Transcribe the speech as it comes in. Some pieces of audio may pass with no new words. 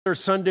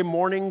Sunday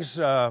mornings,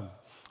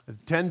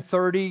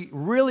 10:30.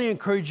 Really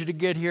encourage you to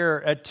get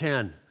here at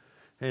 10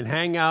 and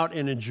hang out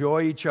and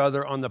enjoy each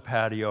other on the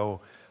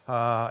patio.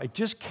 I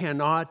just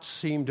cannot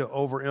seem to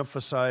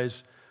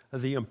overemphasize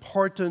the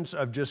importance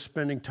of just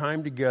spending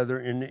time together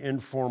in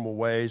informal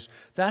ways.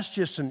 That's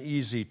just an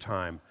easy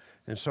time.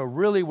 And so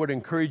really would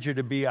encourage you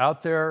to be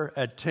out there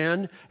at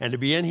 10 and to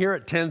be in here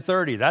at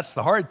 10:30. That's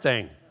the hard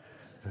thing,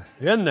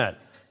 isn't it?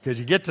 Because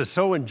you get to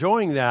so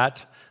enjoying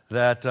that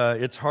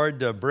it's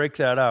hard to break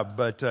that up.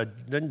 But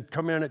then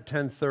come in at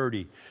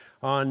 10:30.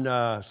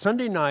 On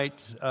Sunday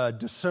night,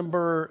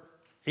 December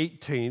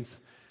 18th,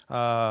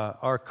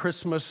 our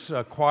Christmas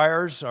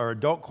choirs, our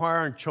adult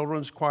choir and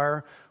children's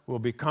choir, will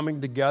be coming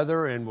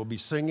together and we'll be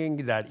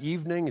singing that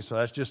evening. So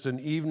that's just an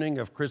evening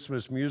of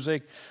Christmas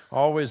music.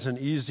 Always an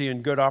easy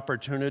and good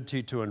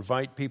opportunity to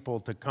invite people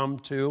to come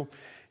to.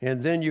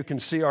 And then you can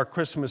see our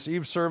Christmas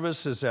Eve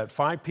service is at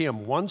 5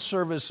 p.m. One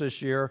service this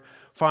year,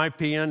 5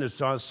 p.m. It's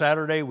on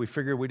Saturday. We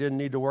figured we didn't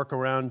need to work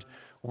around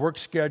work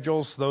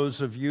schedules. Those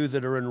of you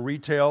that are in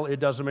retail, it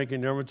doesn't make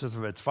any difference if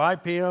it's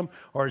 5 p.m.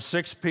 or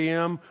 6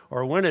 p.m.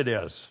 or when it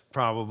is,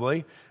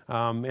 probably.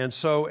 And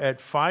so at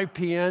 5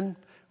 p.m.,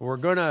 we're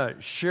going to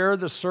share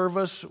the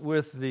service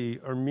with the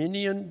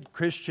Armenian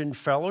Christian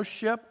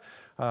Fellowship.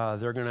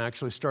 They're going to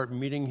actually start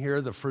meeting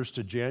here the 1st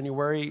of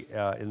January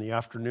in the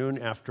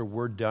afternoon after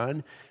we're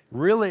done.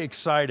 Really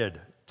excited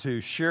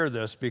to share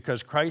this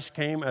because Christ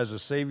came as a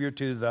Savior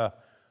to the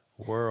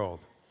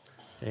world.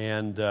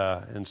 And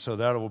so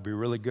that will be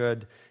really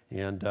good.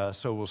 And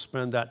so we'll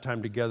spend that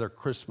time together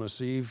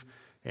Christmas Eve.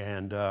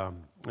 And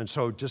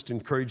so just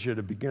encourage you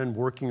to begin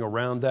working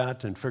around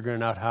that and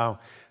figuring out how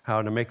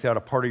to make that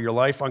a part of your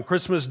life. On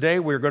Christmas Day,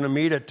 we're going to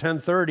meet at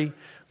 10:30.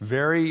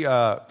 Very,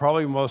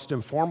 probably most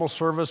informal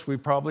service we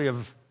probably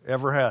have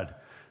ever had.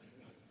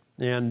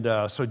 And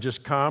so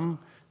just come.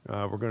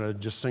 We're going to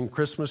just sing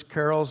Christmas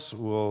carols.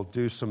 We'll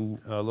do some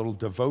little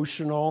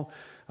devotional.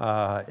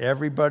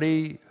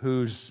 Everybody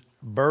whose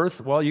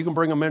birth, well, you can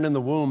bring them in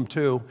the womb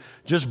too.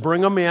 Just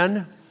bring them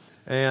in.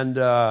 And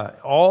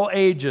all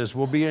ages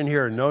will be in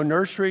here. No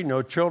nursery,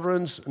 no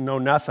children's, no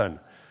nothing.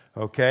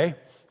 Okay?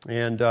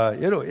 And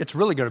it's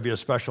really going to be a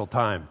special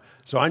time.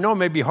 So I know it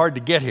may be hard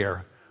to get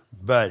here,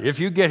 but if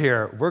you get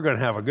here, we're going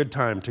to have a good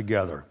time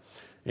together.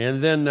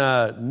 And then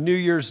New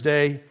Year's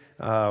Day,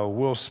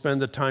 we'll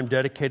spend the time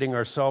dedicating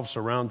ourselves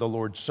around the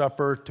Lord's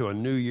Supper to a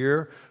new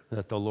year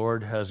that the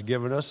Lord has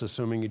given us,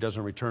 assuming He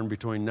doesn't return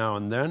between now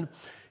and then.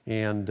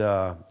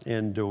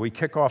 And we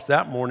kick off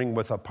that morning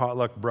with a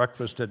potluck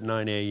breakfast at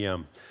 9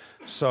 a.m.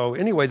 So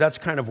anyway, that's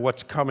kind of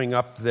what's coming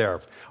up there.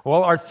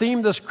 Well, our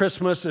theme this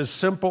Christmas is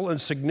simple and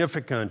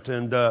significant.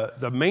 And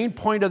the main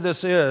point of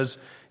this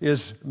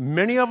is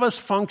many of us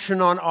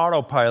function on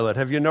autopilot.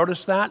 Have you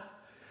noticed that?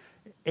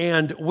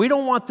 And we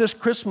don't want this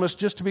Christmas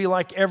just to be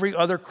like every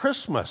other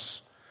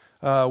Christmas.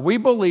 We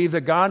believe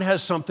that God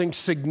has something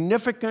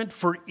significant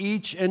for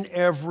each and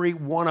every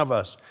one of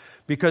us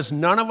because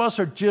none of us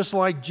are just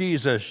like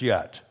Jesus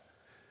yet.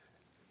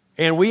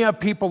 And we have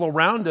people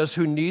around us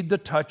who need the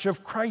touch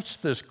of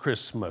Christ this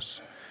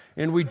Christmas.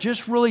 And we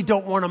just really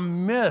don't want to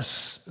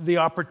miss the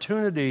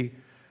opportunity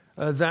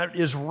that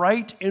is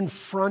right in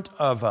front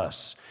of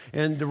us.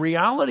 And the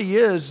reality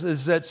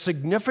is that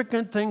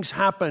significant things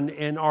happen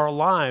in our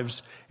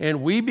lives,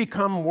 and we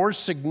become more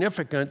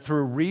significant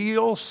through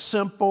real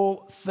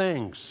simple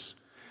things.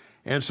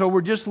 And so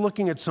we're just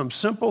looking at some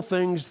simple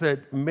things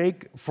that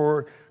make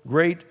for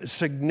great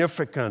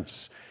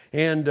significance.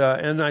 And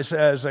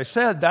as I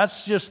said,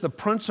 that's just the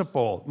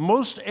principle.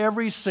 Most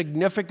every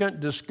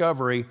significant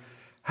discovery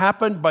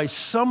happened by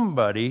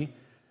somebody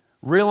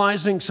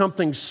realizing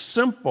something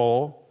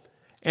simple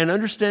and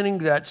understanding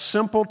that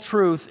simple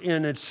truth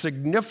in its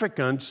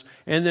significance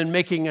and then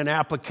making an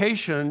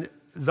application,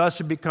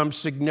 thus it becomes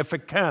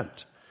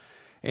significant.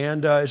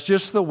 And it's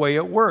just the way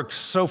it works.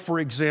 So, for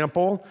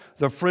example,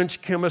 the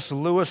French chemist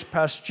Louis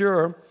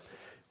Pasteur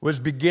was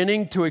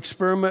beginning to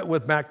experiment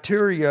with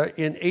bacteria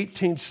in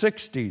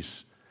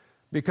 1860s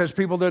because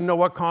people didn't know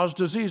what caused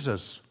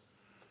diseases.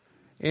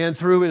 And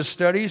through his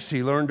studies,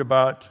 he learned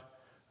about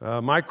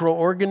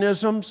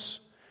microorganisms,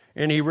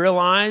 and he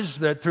realized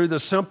that through the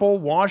simple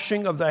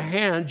washing of the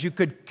hands, you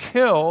could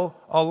kill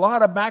a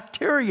lot of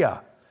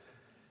bacteria.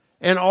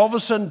 And all of a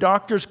sudden,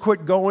 doctors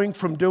quit going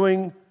from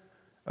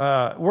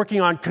working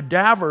on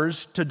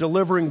cadavers to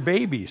delivering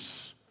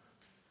babies,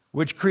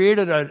 which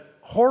created a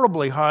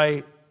horribly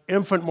high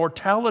infant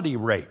mortality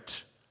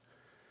rate.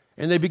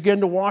 And they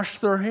began to wash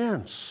their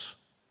hands.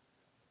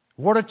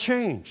 What a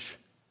change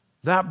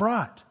that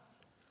brought.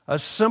 A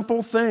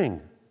simple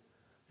thing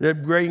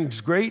that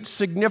brings great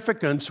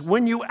significance.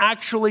 When you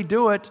actually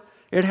do it,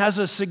 it has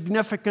a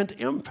significant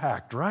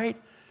impact, right?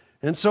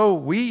 And so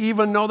we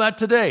even know that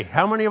today.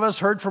 How many of us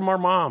heard from our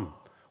mom?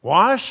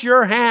 Wash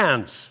your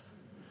hands,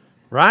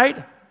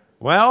 right?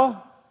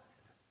 Well,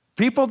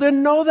 people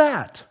didn't know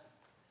that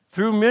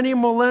through many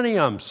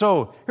millenniums.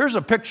 So here's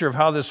a picture of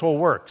how this whole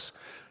works.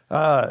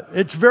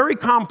 It's very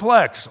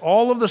complex.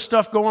 All of the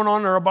stuff going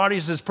on in our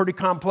bodies is pretty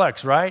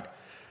complex, right?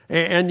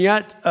 And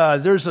yet,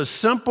 there's a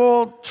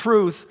simple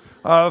truth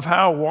of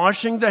how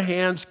washing the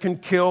hands can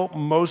kill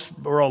most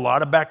or a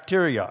lot of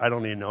bacteria. I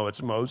don't even know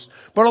it's most,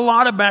 but a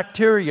lot of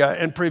bacteria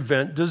and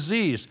prevent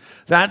disease.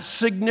 That's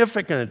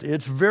significant.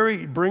 It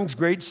brings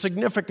great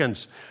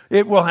significance.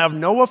 It will have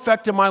no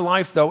effect in my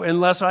life, though,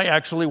 unless I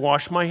actually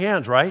wash my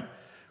hands, right?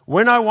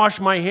 When I wash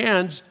my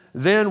hands,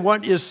 then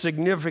what is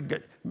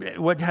significant,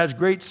 what has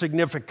great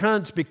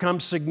significance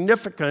becomes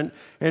significant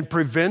and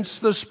prevents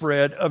the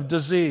spread of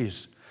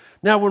disease.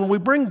 Now, when we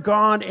bring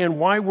God and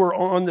why we're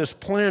on this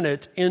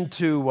planet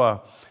into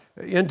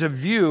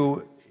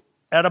view,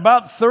 at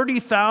about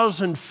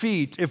 30,000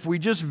 feet, if we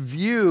just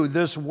view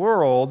this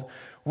world,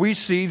 we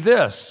see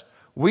this.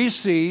 We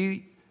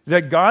see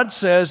that God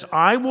says,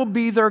 I will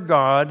be their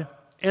God,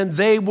 and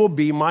they will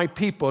be my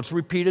people. It's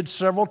repeated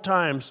several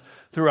times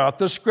throughout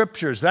the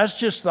Scriptures. That's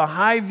just the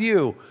high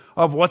view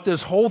of what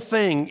this whole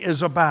thing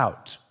is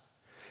about.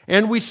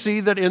 And we see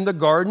that in the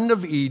Garden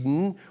of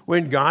Eden,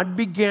 when God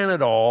began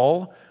it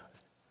all,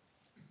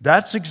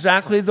 that's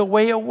exactly the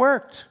way it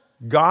worked.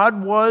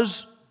 God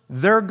was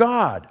their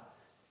God,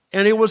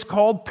 and it was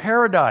called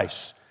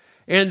paradise.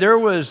 And there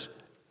was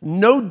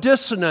no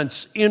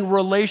dissonance in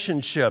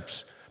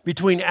relationships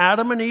between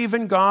Adam and Eve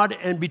and God,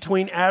 and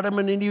between Adam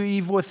and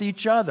Eve with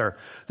each other.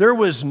 There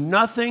was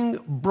nothing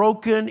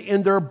broken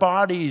in their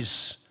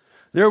bodies.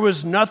 There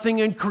was nothing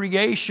in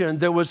creation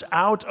that was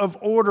out of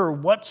order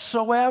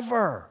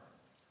whatsoever.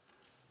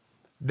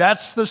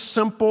 That's the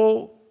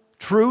simple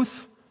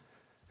truth.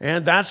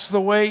 And that's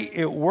the way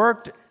it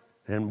worked.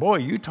 And boy,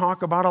 you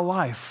talk about a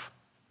life.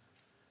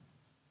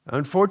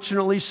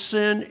 Unfortunately,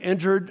 sin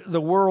entered the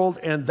world,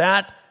 and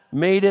that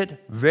made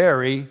it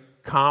very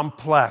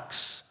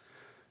complex.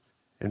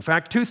 In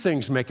fact, two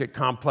things make it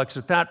complex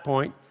at that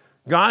point.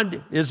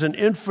 God is an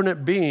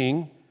infinite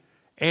being,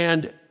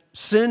 and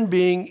sin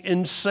being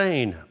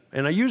insane.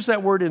 And I use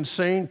that word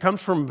insane,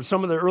 comes from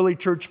some of the early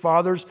church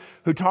fathers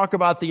who talk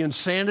about the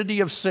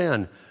insanity of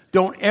sin.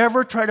 Don't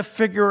ever try to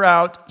figure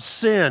out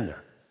sin.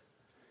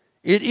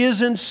 It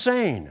is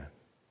insane.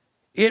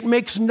 It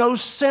makes no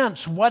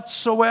sense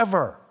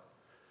whatsoever.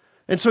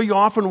 And so you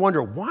often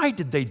wonder, why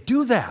did they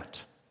do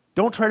that?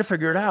 Don't try to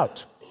figure it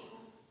out.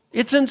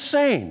 It's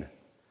insane.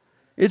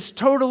 It's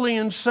totally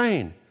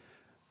insane.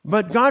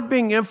 But God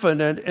being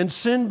infinite and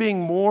sin being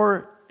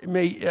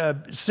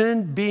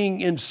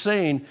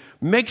insane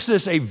makes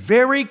this a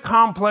very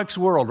complex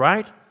world,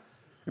 right?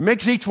 It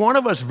makes each one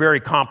of us very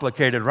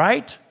complicated,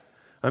 right?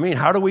 I mean,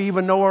 how do we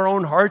even know our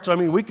own hearts? I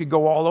mean, we could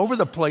go all over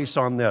the place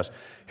on this.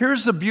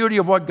 Here's the beauty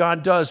of what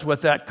God does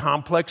with that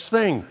complex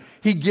thing.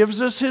 He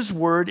gives us His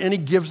Word and He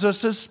gives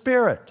us His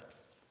Spirit.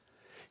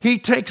 He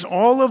takes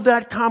all of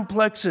that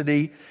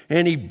complexity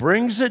and He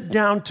brings it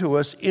down to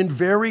us in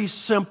very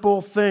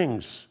simple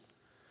things.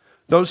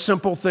 Those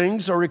simple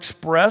things are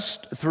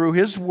expressed through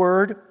His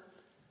Word,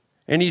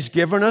 and He's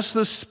given us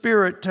the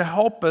Spirit to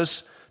help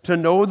us to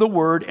know the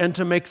Word and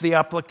to make the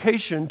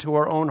application to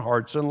our own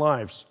hearts and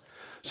lives.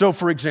 So,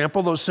 for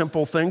example, those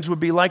simple things would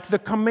be like the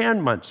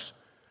commandments,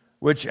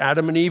 which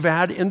Adam and Eve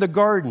had in the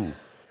garden.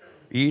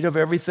 Eat of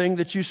everything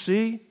that you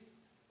see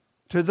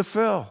to the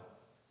fill.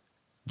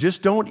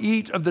 Just don't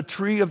eat of the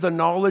tree of the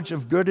knowledge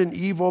of good and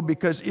evil,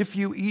 because if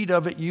you eat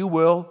of it, you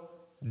will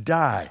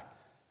die.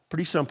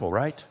 Pretty simple,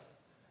 right?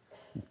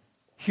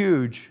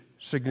 Huge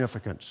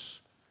significance.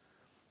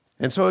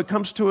 And so it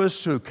comes to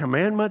us through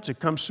commandments,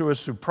 it comes to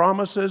us through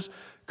promises,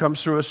 it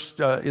comes to us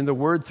in the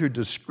Word through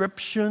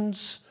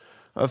descriptions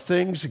of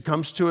things. It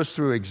comes to us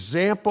through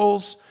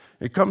examples.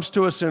 It comes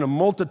to us in a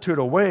multitude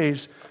of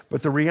ways.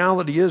 But the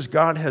reality is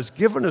God has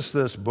given us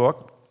this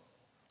book.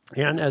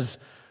 And as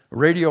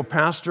radio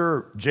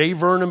pastor J.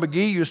 Vernon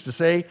McGee used to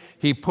say,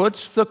 He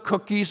puts the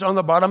cookies on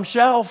the bottom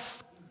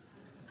shelf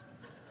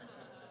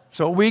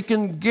so we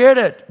can get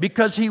it,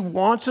 because He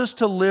wants us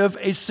to live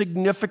a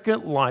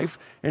significant life,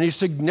 and a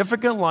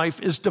significant life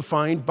is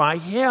defined by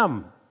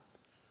Him.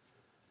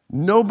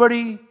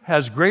 Nobody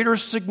has greater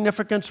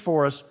significance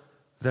for us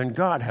than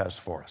God has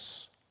for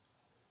us.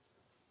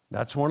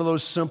 That's one of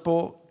those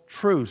simple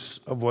truths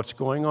of what's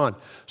going on.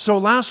 So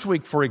last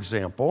week, for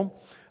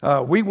example,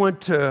 we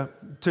went to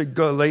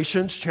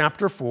Galatians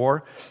chapter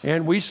 4,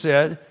 and we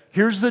said,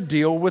 here's the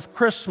deal with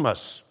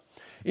Christmas.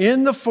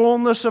 In the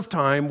fullness of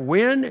time,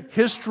 when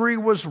history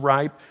was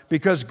ripe,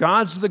 because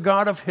God's the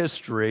God of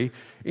history,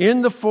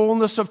 in the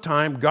fullness of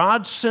time,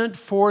 God sent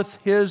forth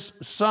His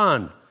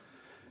Son.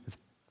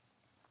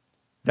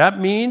 That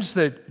means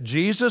that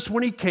Jesus,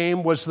 when He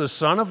came, was the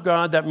Son of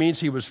God. That means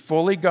He was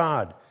fully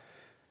God.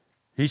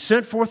 He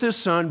sent forth His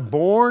Son,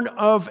 born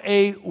of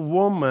a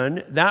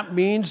woman. That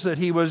means that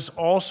He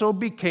also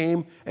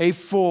became a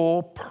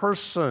full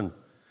person,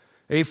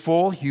 a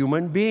full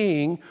human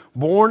being,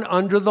 born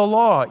under the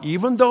law.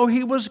 Even though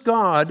He was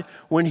God,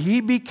 when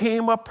He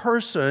became a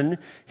person,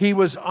 He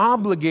was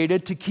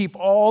obligated to keep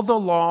all the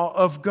law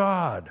of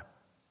God.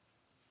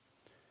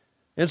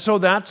 And so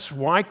that's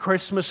why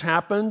Christmas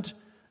happened.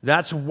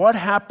 That's what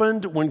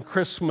happened when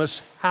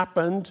Christmas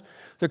happened.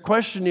 The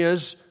question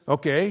is,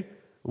 okay,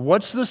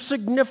 what's the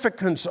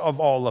significance of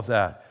all of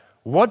that?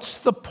 What's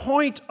the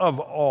point of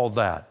all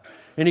that?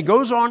 And he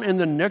goes on in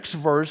the next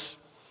verse,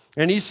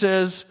 and he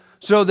says,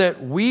 so that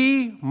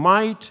he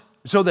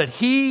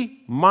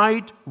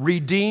might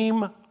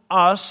redeem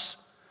us,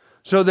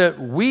 so that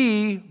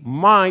we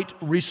might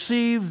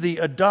receive the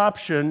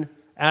adoption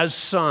as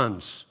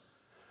sons.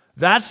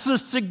 That's the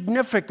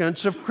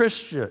significance of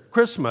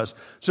Christmas,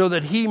 so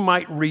that he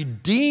might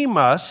redeem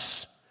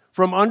us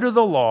from under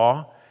the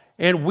law,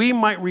 and we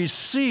might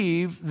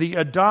receive the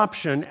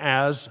adoption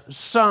as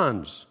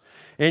sons.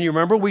 And you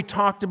remember we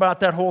talked about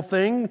that whole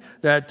thing,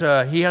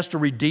 that he has to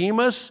redeem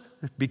us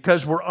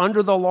because we're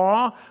under the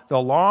law.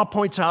 The law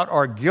points out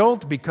our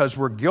guilt because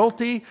we're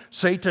guilty.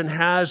 Satan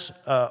has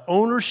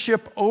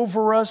ownership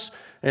over us,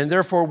 and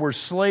therefore we're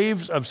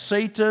slaves of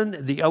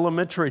Satan, the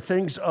elementary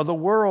things of the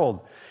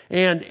world.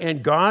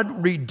 And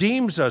God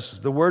redeems us.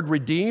 The word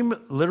redeem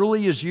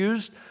literally is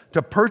used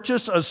to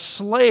purchase a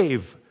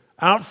slave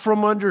out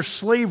from under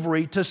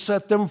slavery to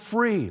set them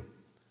free.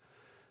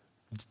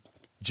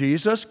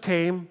 Jesus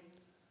came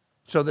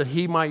so that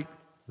he might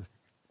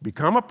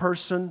become a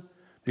person,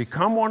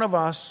 become one of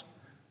us,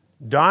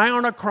 die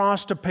on a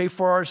cross to pay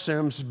for our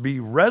sins, be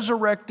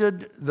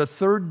resurrected the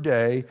third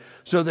day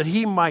so that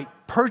he might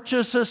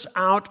purchase us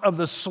out of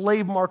the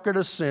slave market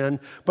of sin,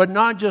 but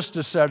not just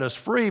to set us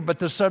free, but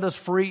to set us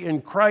free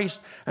in Christ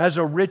as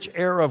a rich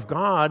heir of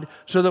God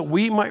so that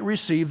we might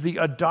receive the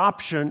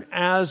adoption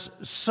as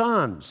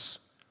sons.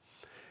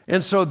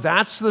 And so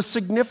that's the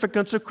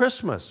significance of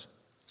Christmas.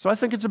 So I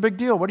think it's a big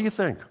deal. What do you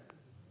think?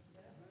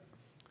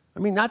 I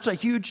mean, that's a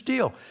huge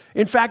deal.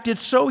 In fact,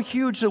 it's so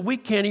huge that we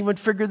can't even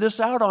figure this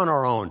out on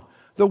our own.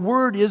 The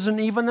Word isn't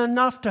even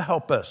enough to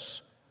help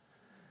us.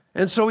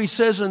 And so he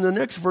says in the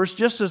next verse,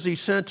 just as he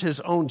sent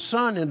his own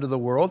Son into the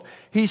world,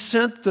 he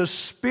sent the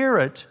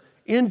Spirit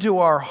into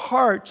our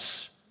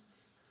hearts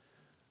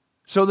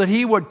so that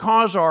he would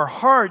cause our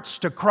hearts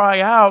to cry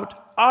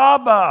out,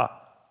 Abba,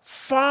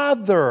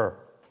 Father.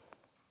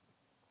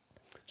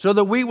 So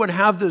that we would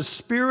have the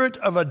spirit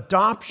of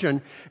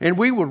adoption and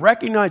we would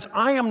recognize,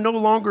 I am no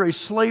longer a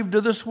slave to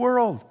this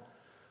world.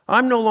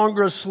 I'm no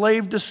longer a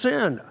slave to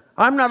sin.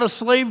 I'm not a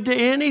slave to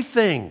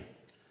anything.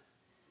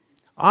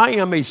 I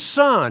am a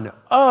son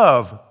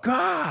of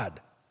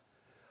God.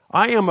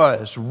 I am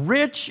as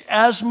rich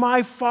as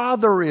my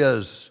Father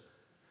is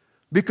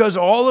because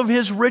all of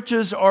his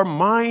riches are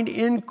mine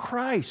in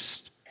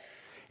Christ.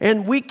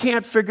 And we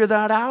can't figure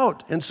that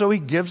out. And so he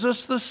gives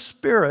us the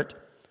Spirit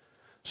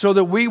so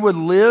that we would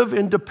live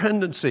in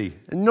dependency.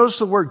 And notice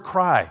the word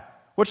cry.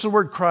 What's the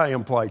word cry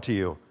imply to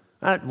you?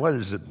 What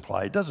does it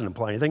imply? It doesn't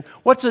imply anything.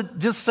 What's it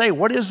just say?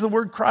 What does the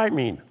word cry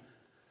mean?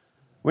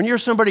 When you hear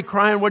somebody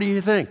crying, what do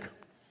you think?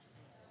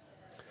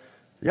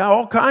 Yeah,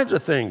 all kinds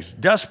of things.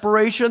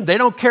 Desperation. They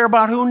don't care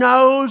about who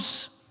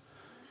knows.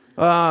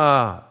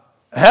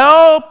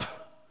 Help.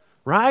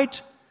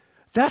 Right?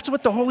 That's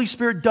what the Holy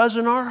Spirit does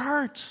in our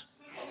hearts.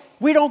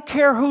 We don't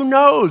care who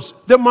knows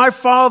that my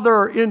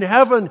Father in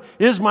heaven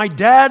is my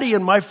daddy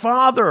and my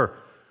Father.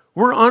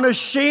 We're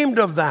unashamed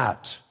of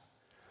that.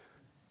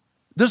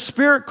 The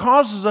Spirit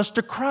causes us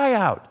to cry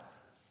out.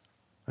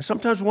 I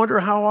sometimes wonder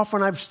how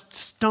often I've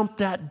stumped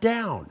that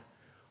down.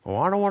 Oh,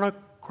 I don't want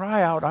to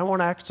cry out. I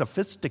want to act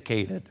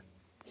sophisticated.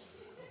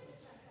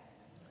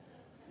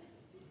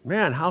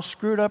 Man, how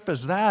screwed up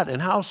is that?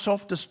 And how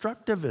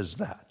self-destructive is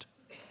that?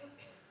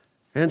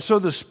 And so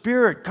the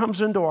Spirit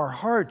comes into our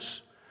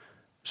hearts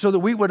so that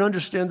we would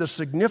understand the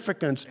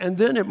significance. And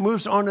then it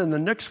moves on in the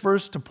next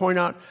verse to point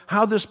out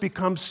how this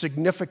becomes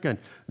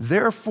significant.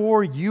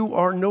 Therefore, you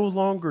are no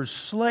longer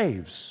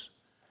slaves.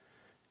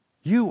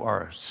 You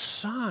are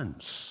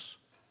sons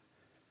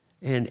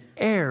and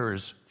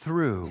heirs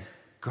through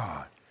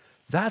God.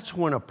 That's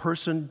when a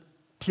person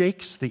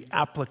takes the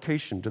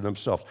application to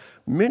themselves.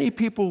 Many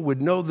people would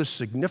know the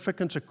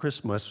significance of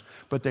Christmas,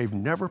 but they've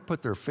never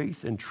put their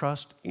faith and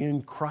trust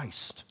in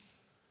Christ.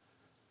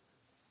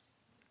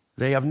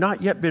 They have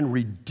not yet been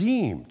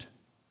redeemed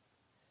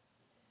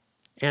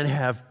and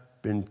have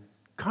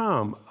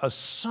become a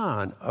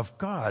son of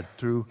God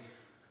through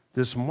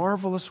this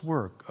marvelous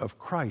work of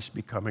Christ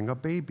becoming a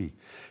baby.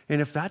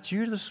 And if that's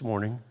you this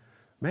morning,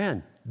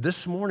 man,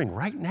 this morning,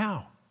 right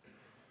now,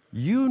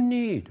 you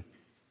need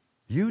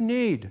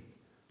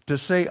to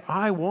say,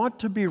 I want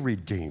to be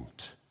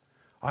redeemed.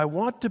 I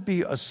want to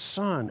be a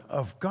son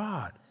of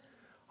God.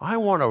 I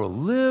want to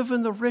live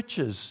in the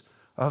riches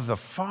of the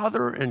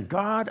Father and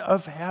God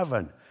of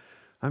heaven.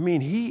 I mean,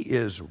 he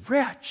is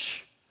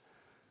rich.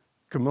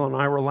 Camille and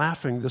I were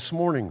laughing this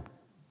morning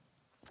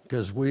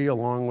because we,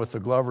 along with the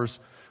Glovers,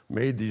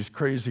 made these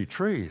crazy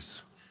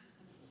trees.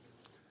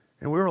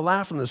 And we were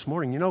laughing this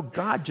morning. You know,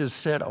 God just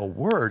said a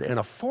word and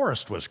a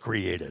forest was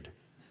created.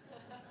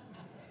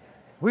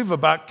 We've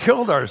about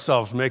killed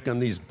ourselves making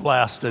these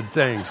blasted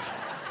things.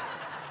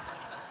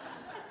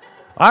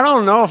 I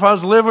don't know if I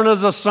was living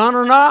as a son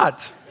or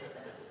not.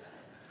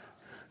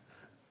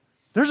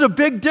 There's a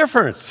big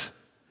difference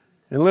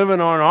in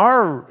living on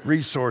our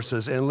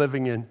resources and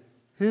living in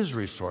his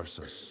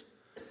resources.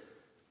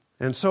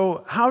 And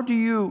so how do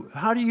you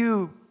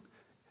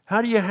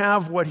How do you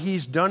have what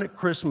he's done at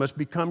Christmas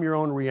become your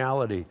own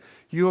reality?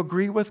 You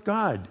agree with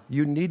God.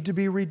 You need to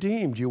be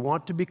redeemed. You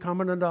want to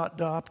become an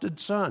adopted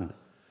son.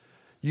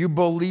 You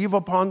believe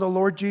upon the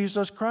Lord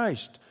Jesus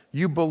Christ.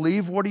 You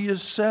believe what he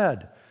has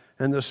said.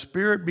 And the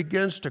Spirit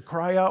begins to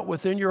cry out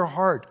within your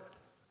heart,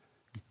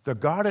 the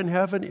God in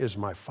heaven is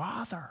my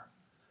Father.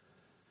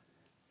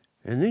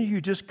 And then you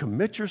just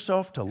commit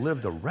yourself to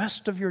live the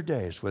rest of your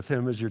days with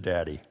him as your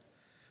daddy,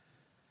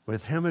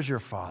 with him as your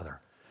father.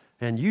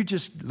 And you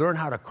just learn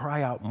how to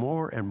cry out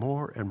more and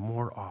more and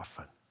more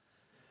often.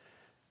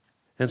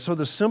 And so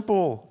the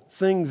simple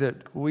thing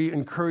that we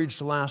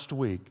encouraged last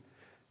week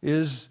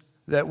is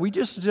that we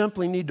just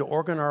simply need to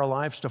organ our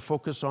lives to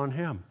focus on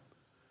him.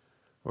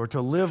 Or to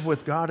live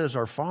with God as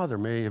our Father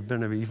may have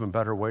been an even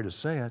better way to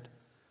say it.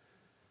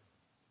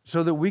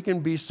 So that we can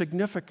be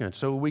significant,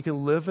 so we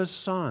can live as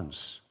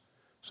sons,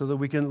 so that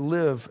we can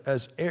live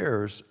as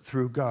heirs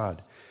through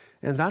God.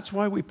 And that's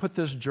why we put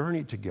this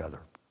journey together.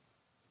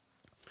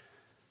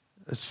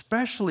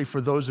 Especially for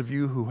those of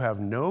you who have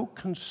no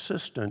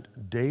consistent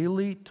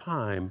daily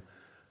time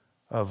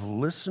of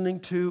listening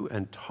to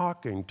and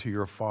talking to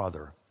your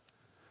Father.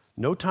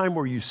 No time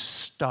where you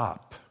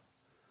stop.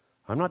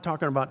 I'm not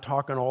talking about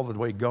talking all the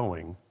way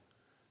going.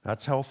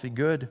 That's healthy,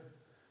 good.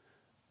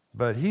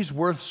 But he's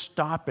worth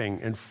stopping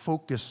and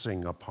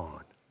focusing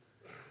upon.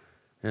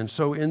 And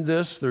so in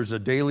this, there's a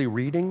daily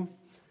reading,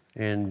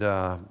 and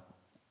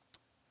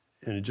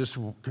it just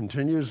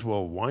continues.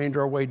 We'll wind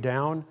our way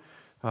down.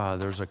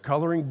 There's a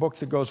coloring book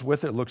that goes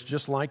with it. It looks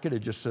just like it. It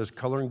just says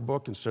coloring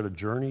book instead of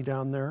journey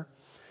down there.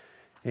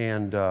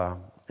 And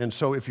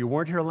so if you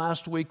weren't here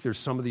last week, there's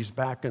some of these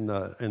back in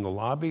the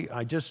lobby.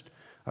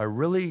 I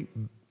really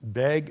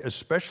beg,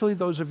 especially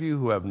those of you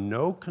who have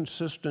no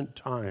consistent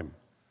time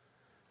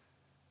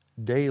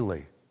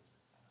daily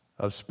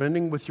of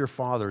spending with your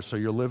Father so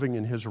you're living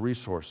in his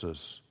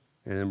resources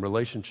and in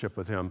relationship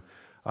with him,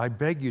 I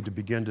beg you to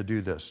begin to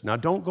do this. Now,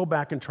 don't go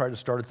back and try to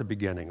start at the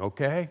beginning,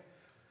 okay?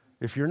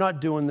 If you're not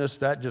doing this,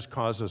 that just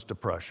causes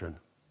depression.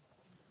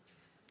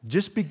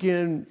 Just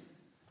begin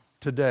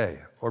today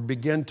or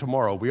begin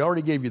tomorrow. We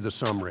already gave you the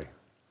summary.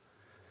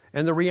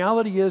 And the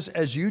reality is,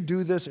 as you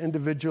do this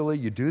individually,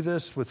 you do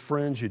this with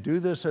friends, you do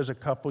this as a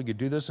couple, you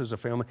do this as a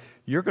family,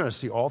 you're going to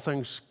see all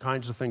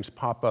kinds of things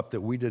pop up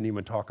that we didn't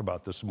even talk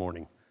about this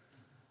morning.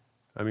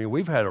 I mean,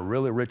 we've had a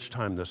really rich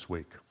time this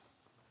week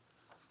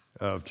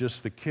of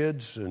just the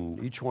kids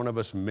and each one of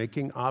us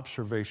making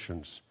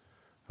observations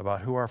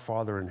about who our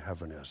Father in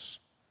heaven is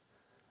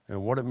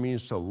and what it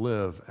means to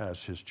live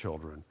as his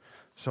children.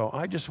 So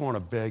I just want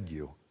to beg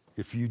you,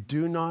 if you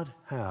do not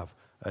have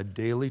a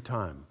daily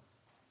time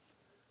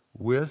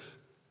with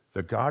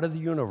the God of the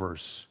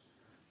universe,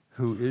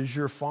 who is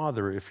your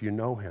Father if you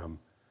know him,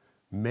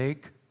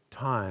 make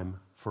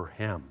time for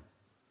him.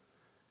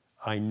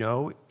 I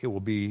know it will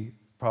be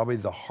probably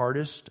the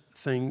hardest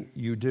thing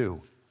you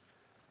do.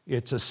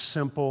 It's a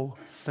simple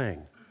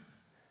thing.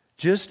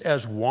 Just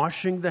as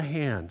washing the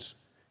hands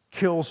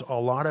kills a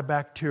lot of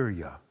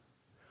bacteria,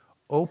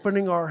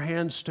 opening our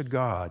hands to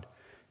God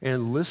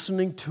and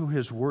listening to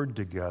his word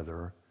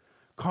together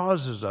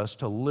causes us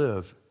to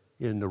live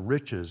in the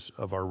riches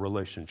of our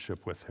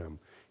relationship with him.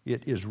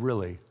 It is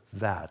really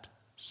that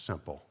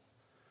simple.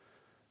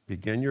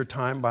 Begin your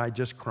time by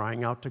just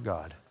crying out to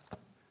God,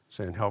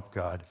 saying, help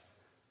God.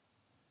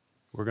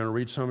 We're going to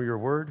read some of your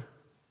word.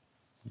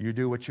 You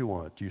do what you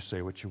want. You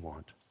say what you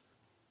want.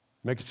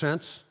 Make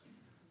sense?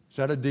 Is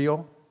that a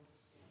deal?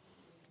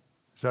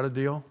 Is that a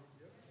deal?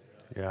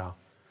 Yeah.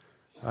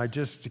 I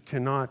just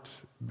cannot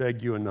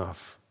beg you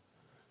enough,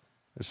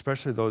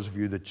 especially those of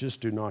you that just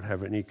do not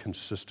have any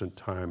consistent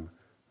time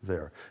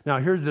there. Now,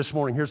 here's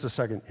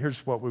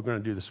what we're going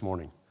to do this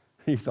morning.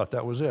 You thought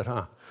that was it,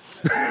 huh?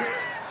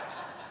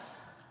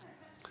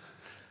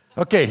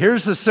 Okay,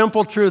 here's the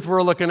simple truth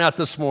we're looking at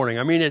this morning.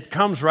 I mean, it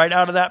comes right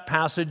out of that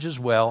passage as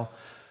well.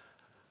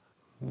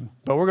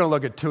 But we're going to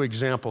look at two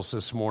examples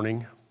this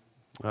morning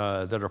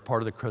that are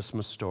part of the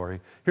Christmas story.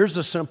 Here's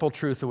the simple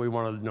truth that we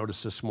want to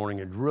notice this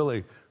morning and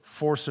really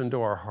force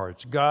into our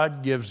hearts.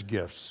 God gives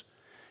gifts.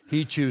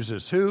 He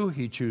chooses who,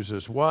 he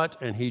chooses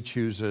what, and he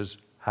chooses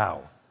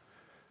how.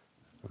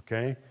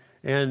 Okay?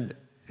 And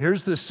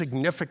here's the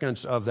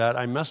significance of that.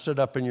 I messed it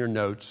up in your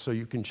notes, so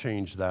you can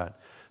change that.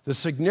 The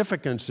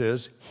significance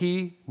is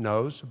he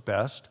knows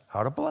best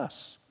how to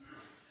bless.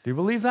 Do you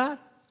believe that?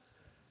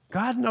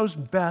 God knows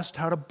best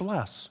how to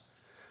bless.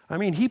 I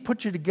mean, he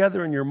put you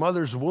together in your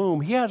mother's womb.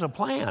 He has a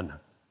plan.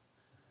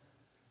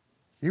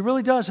 He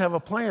really does have a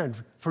plan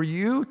for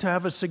you to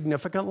have a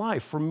significant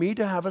life, for me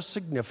to have a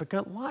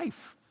significant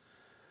life.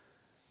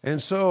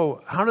 And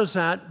so, how does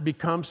that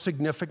become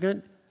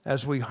significant?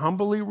 As we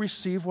humbly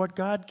receive what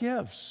God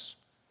gives.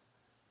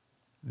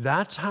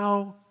 That's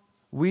how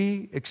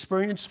we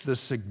experience the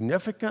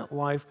significant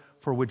life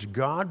for which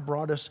God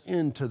brought us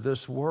into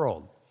this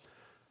world.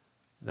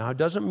 Now, it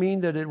doesn't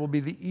mean that it will be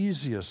the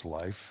easiest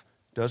life.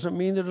 Doesn't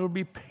mean that it'll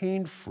be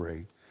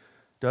pain-free.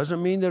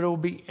 Doesn't mean that it will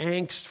be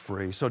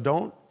angst-free. So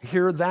don't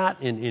hear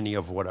that in any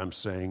of what I'm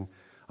saying.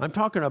 I'm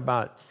talking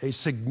about a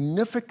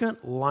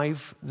significant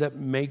life that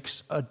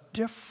makes a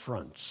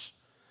difference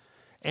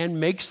and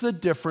makes the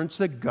difference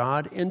that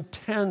God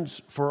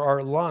intends for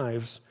our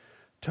lives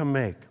to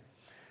make.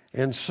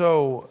 And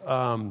so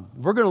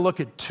we're going to look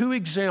at two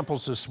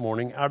examples this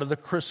morning out of the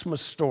Christmas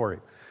story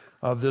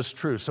of this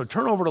truth. So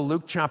turn over to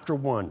Luke chapter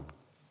 1.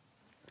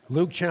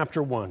 Luke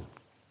chapter 1.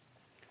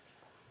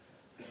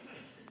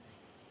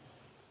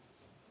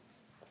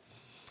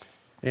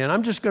 And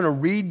I'm just going to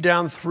read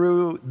down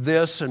through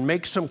this and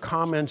make some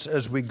comments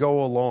as we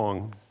go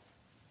along.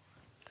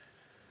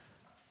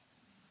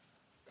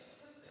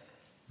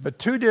 But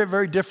two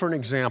very different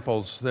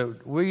examples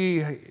that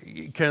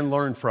we can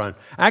learn from.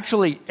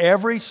 Actually,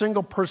 every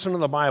single person in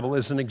the Bible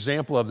is an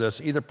example of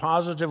this, either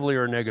positively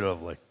or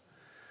negatively.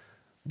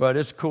 But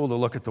it's cool to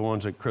look at the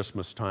ones at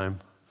Christmas time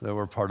that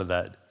were part of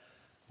that,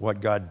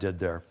 what God did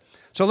there.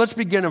 So let's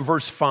begin in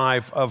verse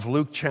 5 of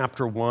Luke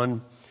chapter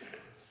 1.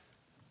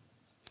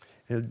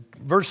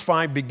 Verse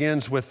 5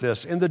 begins with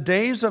this: in the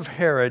days of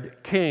Herod,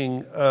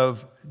 king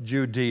of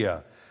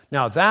Judea.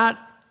 Now that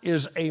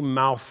is a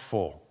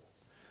mouthful.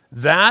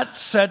 That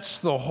sets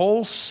the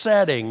whole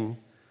setting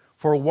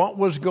for what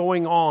was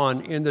going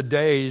on in the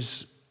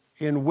days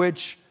in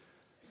which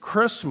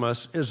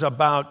Christmas is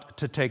about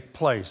to take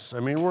place. I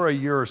mean, we're a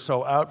year or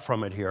so out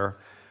from it here,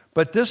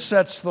 but this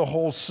sets the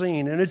whole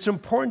scene. And it's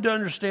important to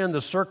understand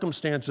the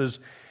circumstances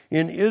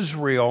in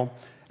Israel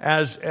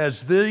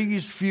as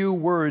these few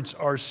words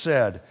are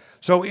said.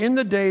 So in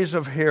the days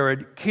of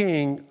Herod,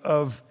 king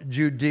of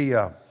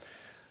Judea,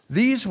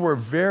 these were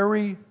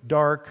very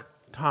dark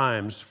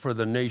times for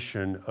the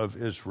nation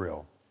of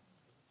Israel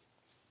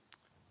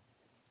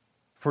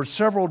for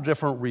several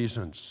different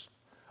reasons.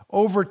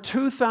 Over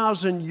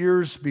 2,000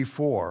 years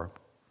before,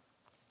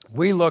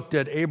 we looked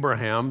at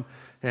Abraham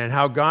and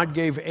how God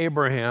gave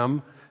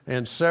Abraham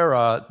and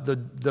Sarah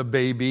the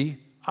baby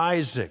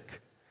Isaac.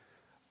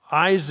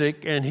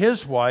 Isaac and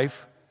his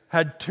wife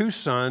had two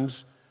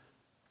sons.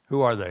 Who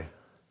are they?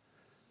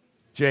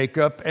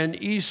 Jacob and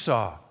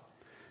Esau.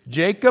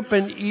 Jacob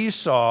and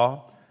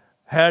Esau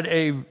had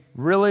a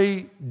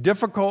really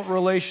difficult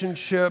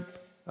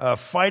relationship, a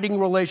fighting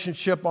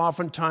relationship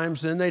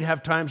oftentimes. Then they'd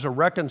have times of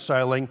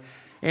reconciling.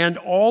 And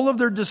all of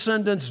their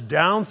descendants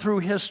down through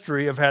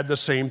history have had the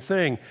same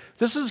thing.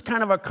 This is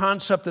kind of a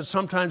concept that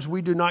sometimes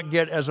we do not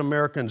get as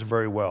Americans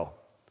very well.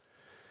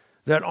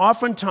 That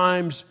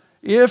oftentimes,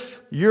 if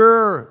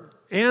your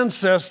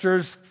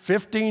ancestors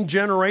 15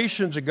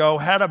 generations ago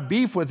had a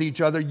beef with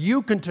each other,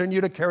 you continue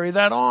to carry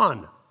that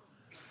on.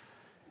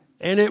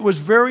 And it was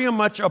very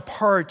much a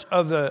part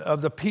of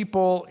the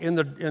people in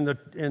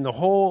the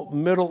whole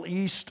Middle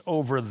East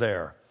over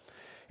there.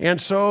 And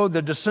so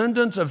the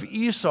descendants of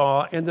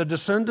Esau and the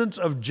descendants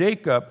of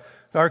Jacob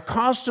are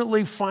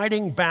constantly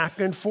fighting back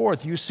and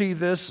forth. You see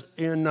this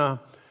in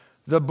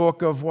the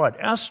book of what?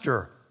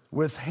 Esther,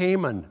 with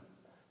Haman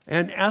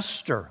and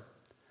Esther.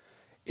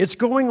 It's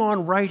going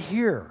on right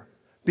here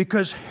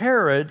because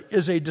Herod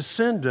is a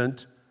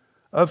descendant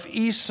of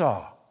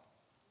Esau.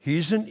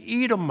 He's an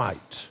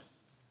Edomite.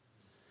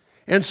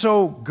 And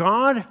so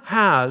God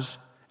has,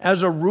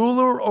 as a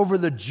ruler over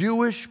the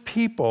Jewish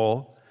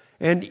people,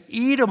 an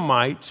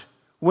Edomite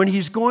when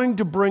he's going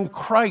to bring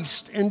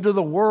Christ into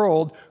the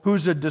world,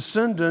 who's a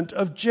descendant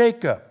of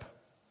Jacob.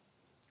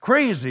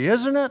 Crazy,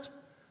 isn't it?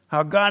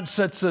 How God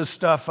sets this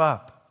stuff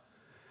up.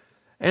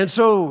 And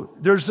so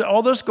there's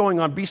all this going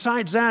on.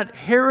 Besides that,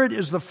 Herod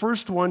is the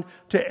first one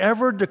to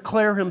ever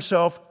declare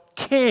himself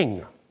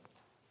king.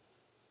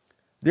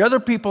 The other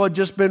people had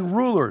just been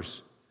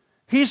rulers.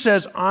 He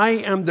says, I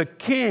am the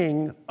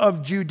king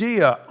of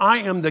Judea. I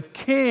am the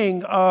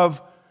king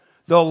of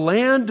the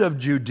land of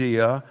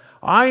Judea.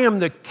 I am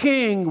the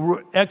king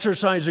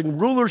exercising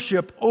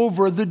rulership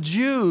over the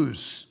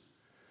Jews.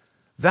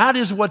 That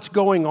is what's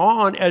going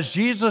on as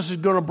Jesus is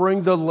going to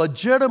bring the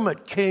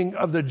legitimate king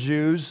of the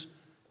Jews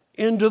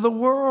into the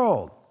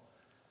world.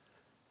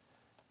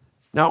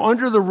 Now,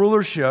 under the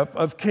rulership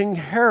of King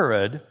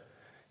Herod,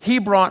 he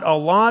brought a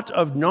lot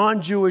of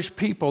non-Jewish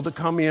people to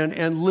come in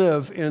and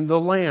live in the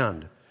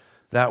land.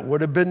 That would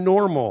have been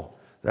normal.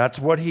 That's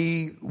what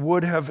he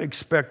would have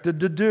expected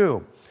to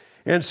do.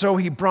 And so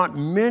he brought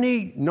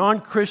many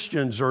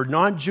non-Christians or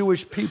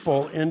non-Jewish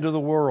people into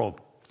the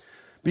world.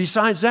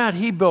 Besides that,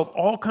 he built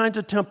all kinds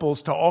of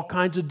temples to all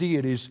kinds of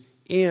deities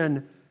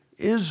in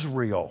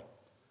Israel.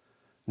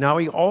 Now,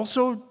 he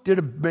also did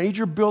a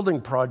major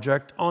building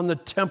project on the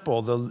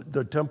temple,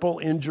 the temple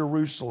in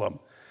Jerusalem.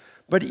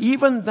 But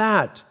even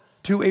that,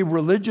 to a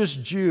religious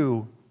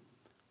Jew,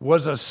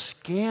 was a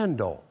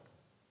scandal.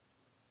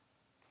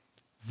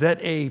 That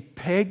a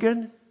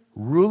pagan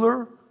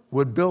ruler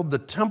would build the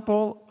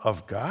temple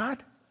of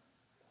God?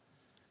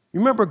 You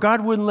remember,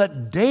 God wouldn't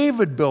let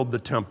David build the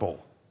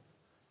temple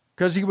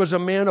because he was a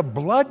man of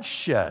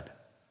bloodshed.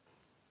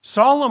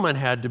 Solomon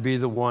had to be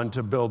the one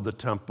to build the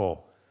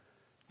temple.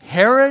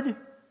 Herod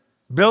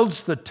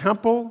builds the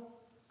temple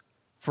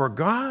for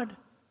God.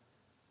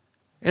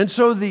 And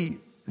so the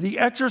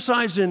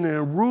exercise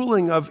and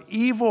ruling of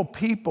evil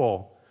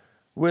people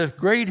with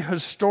great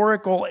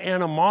historical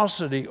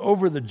animosity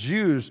over the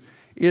Jews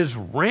is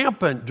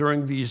rampant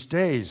during these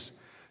days.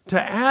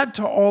 To add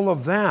to all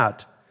of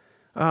that,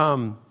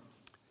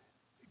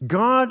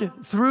 God,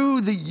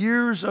 through the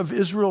years of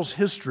Israel's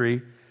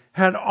history,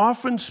 had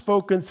often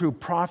spoken through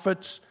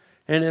prophets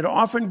and had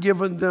often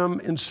given them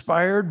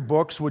inspired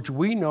books, which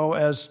we know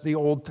as the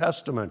Old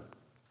Testament.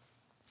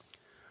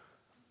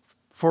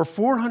 For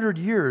 400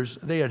 years,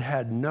 they had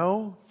had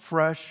no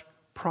fresh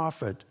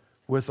prophet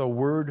with a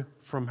word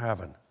from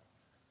heaven.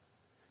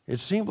 It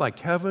seemed like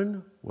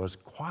heaven was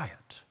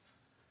quiet.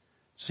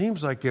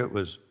 Seems like it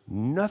was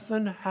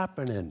nothing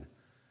happening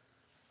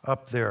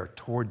up there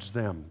towards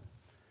them.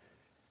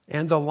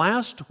 And the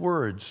last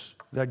words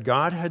that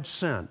God had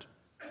sent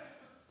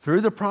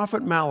through the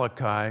prophet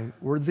Malachi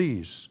were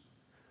these: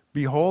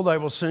 "Behold, I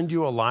will send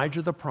you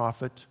Elijah the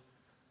prophet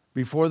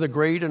before the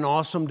great and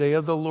awesome day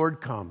of the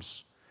Lord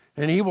comes.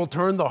 And he will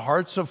turn the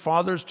hearts of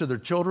fathers to their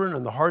children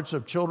and the hearts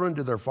of children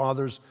to their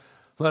fathers,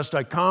 lest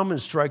I come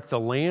and strike the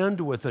land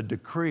with a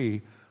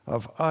decree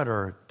of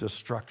utter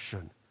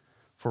destruction."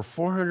 For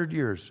 400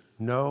 years,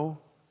 no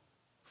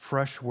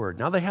fresh word.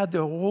 Now, they had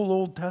the whole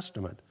Old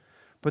Testament,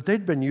 but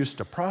they'd been used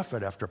to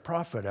prophet after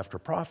prophet after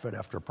prophet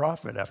after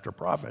prophet after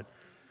prophet.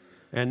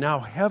 And now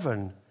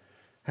heaven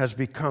has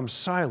become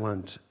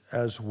silent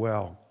as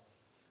well.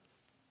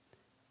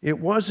 It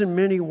was in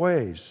many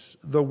ways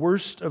the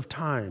worst of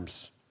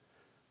times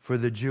for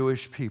the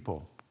Jewish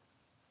people.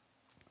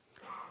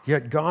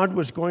 Yet God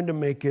was going to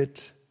make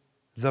it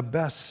the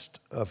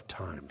best of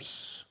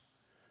times.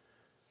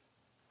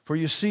 For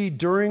you see,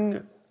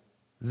 during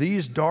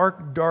these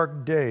dark,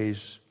 dark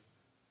days,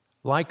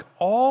 like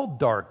all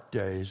dark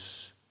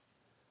days,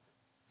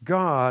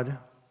 God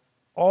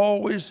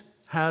always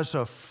has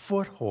a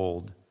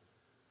foothold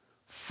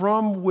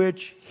from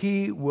which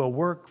he will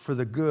work for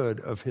the good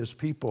of his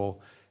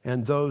people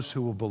and those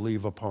who will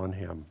believe upon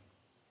him.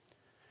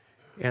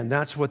 And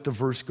that's what the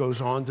verse goes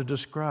on to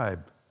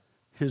describe,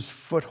 his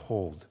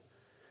foothold.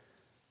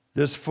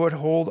 This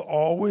foothold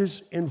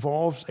always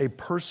involves a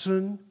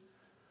person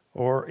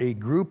or a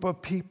group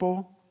of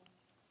people.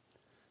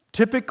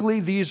 Typically,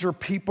 these are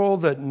people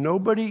that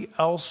nobody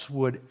else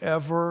would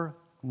ever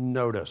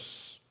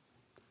notice.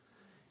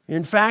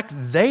 In fact,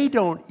 they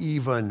don't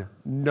even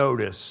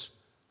notice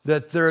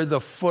that they're the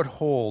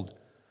foothold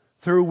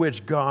through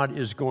which God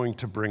is going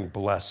to bring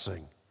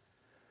blessing.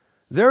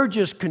 They're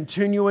just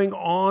continuing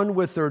on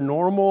with their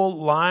normal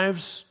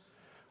lives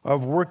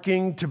of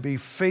working to be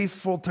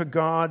faithful to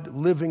God,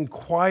 living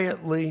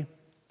quietly.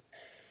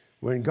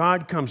 When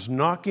God comes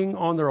knocking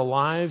on their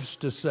lives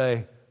to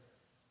say,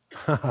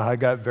 "I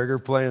got bigger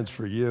plans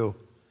for you.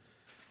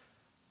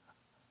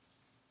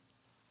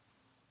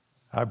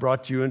 I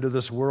brought you into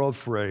this world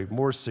for a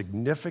more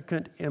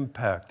significant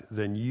impact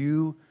than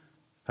you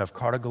have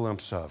caught a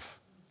glimpse of.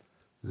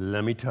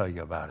 Let me tell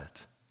you about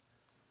it."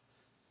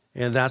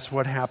 And that's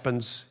what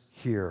happens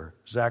here.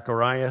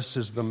 Zacharias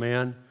is the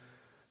man.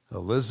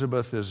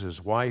 Elizabeth is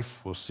his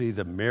wife. We'll see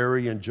that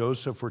Mary and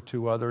Joseph were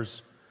two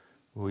others.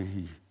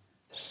 We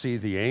see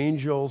the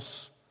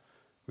angels.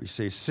 We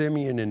see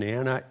Simeon and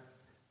Anna.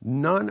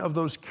 None of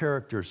those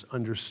characters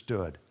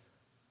understood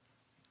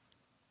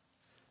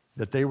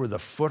that they were the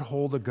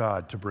foothold of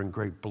God to bring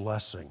great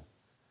blessing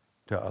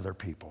to other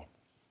people.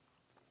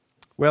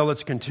 Well,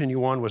 let's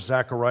continue on with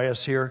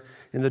Zacharias here.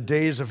 In the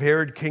days of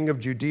Herod, king of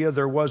Judea,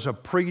 there was a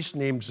priest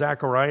named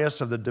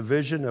Zacharias of the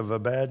division of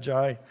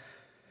Abijah,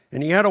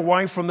 and he had a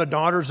wife from the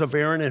daughters of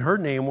Aaron, and her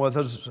name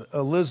was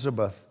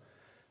Elizabeth.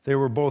 They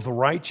were both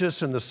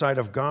righteous in the sight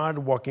of God,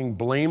 walking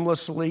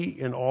blamelessly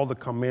in all the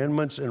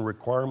commandments and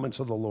requirements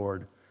of the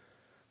Lord.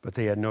 But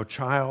they had no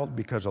child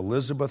because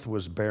Elizabeth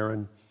was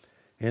barren,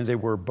 and they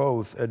were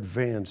both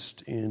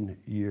advanced in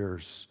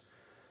years.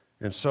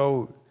 And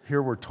so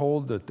here we're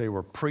told that they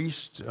were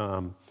priests.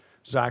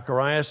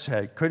 Zacharias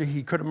could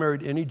have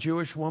married any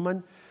Jewish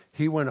woman.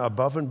 He went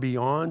above and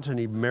beyond, and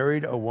he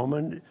married a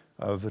woman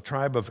of the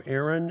tribe of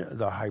Aaron,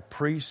 the high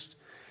priest.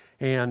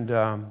 And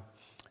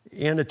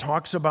it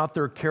talks about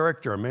their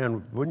character.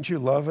 Man, wouldn't you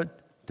love it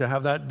to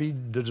have that be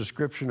the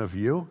description of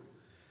you?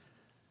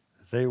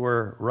 They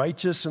were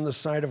righteous in the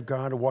sight of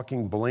God,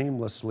 walking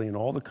blamelessly in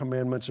all the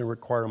commandments and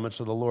requirements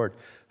of the Lord.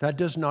 That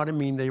does not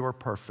mean they were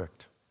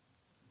perfect.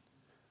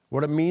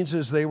 What it means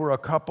is they were a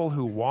couple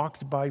who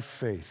walked by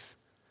faith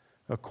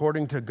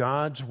according to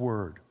God's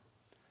word.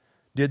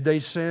 Did they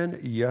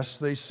sin? Yes,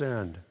 they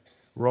sinned.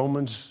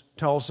 Romans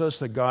tells us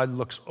that God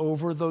looks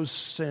over those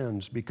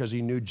sins because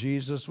he knew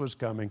Jesus was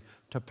coming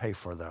to pay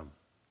for them.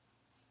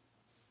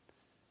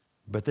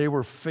 But they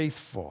were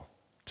faithful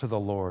to the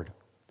Lord.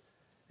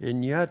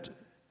 And yet,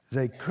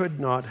 they could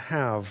not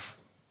have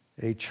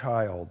a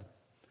child.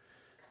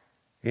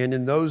 And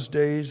in those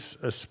days,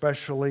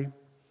 especially,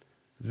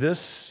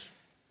 let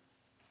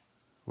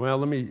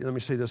me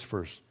say this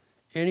first.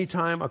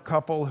 Anytime a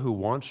couple who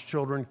wants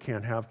children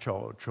can't have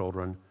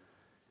children,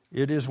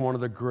 it is one of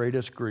the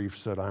greatest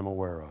griefs that I'm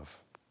aware of.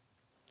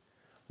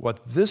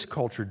 What this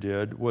culture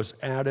did was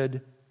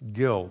added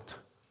guilt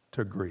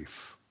to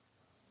grief.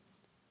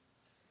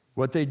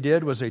 What they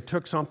did was they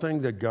took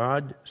something that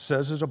God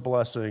says is a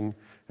blessing,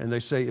 and they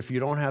say, if you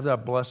don't have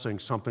that blessing,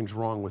 something's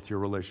wrong with your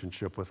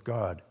relationship with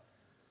God.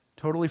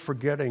 Totally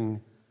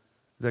forgetting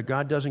that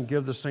God doesn't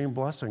give the same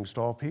blessings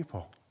to all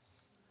people.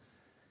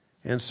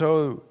 And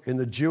so in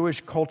the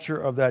Jewish culture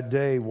of that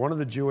day, one of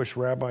the Jewish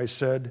rabbis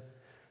said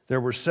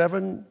there were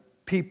 7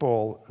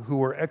 people who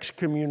were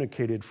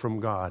excommunicated from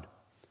God.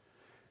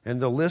 And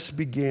the list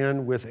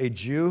began with a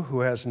Jew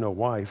who has no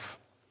wife,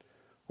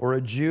 or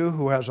a Jew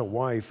who has a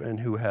wife and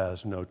who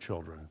has no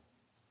children.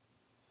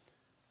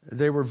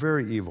 They were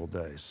very evil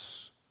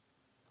days.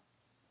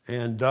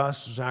 And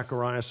thus,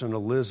 Zacharias and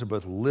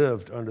Elizabeth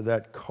lived under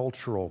that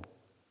cultural,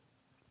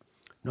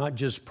 not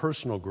just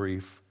personal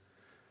grief,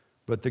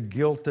 but the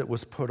guilt that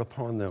was put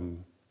upon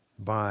them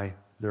by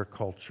their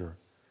culture.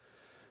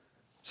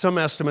 Some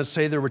estimates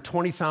say there were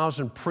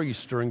 20,000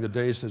 priests during the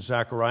days that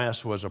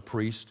Zacharias was a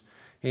priest.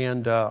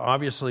 And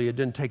obviously, it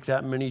didn't take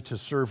that many to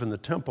serve in the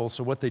temple.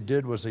 So what they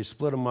did was they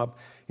split them up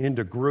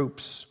into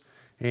groups,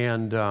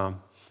 and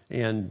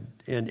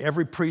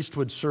every priest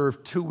would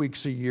serve 2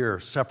 weeks a year,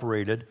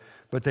 separated.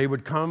 But they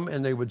would come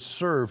and they would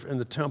serve in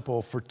the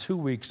temple for 2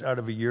 weeks out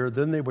of a year.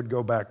 Then they would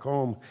go back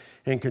home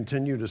and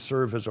continue to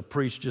serve as a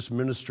priest, just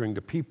ministering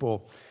to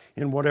people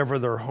in whatever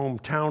their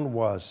hometown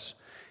was.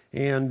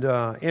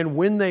 And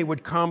when they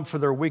would come for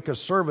their week of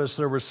service,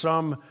 there were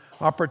some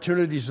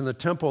opportunities in the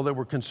temple that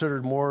were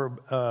considered more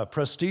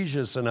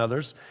prestigious than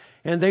others,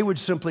 and they would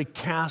simply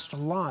cast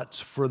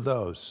lots for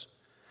those.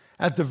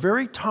 At the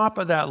very top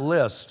of that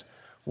list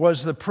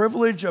was the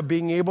privilege of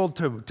being able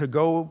to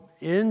go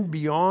in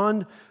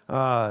beyond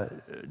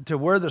to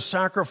where the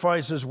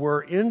sacrifices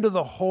were, into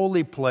the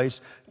holy place,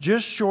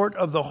 just short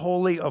of the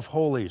Holy of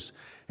Holies.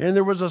 And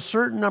there was a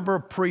certain number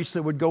of priests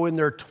that would go in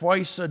there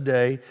twice a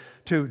day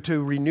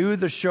to renew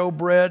the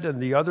showbread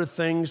and the other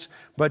things,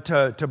 but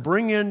to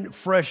bring in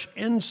fresh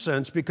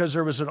incense, because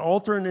there was an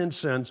altar and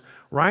incense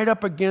right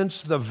up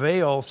against the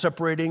veil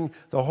separating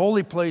the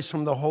holy place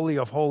from the Holy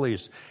of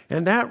Holies.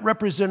 And that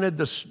represented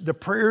the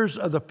prayers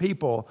of the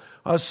people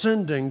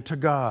ascending to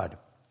God.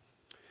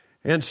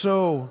 And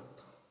so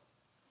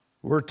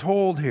we're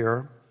told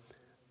here,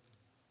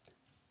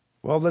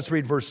 well, let's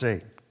read verse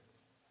 8.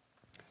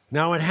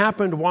 Now it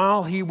happened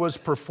while he was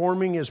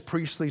performing his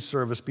priestly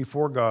service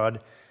before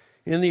God,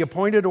 in the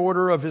appointed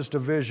order of his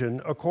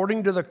division,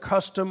 according to the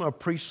custom of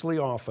priestly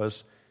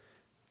office,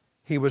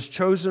 he was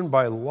chosen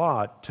by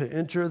lot to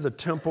enter the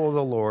temple of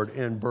the Lord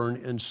and burn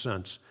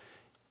incense.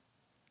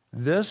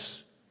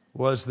 This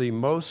was the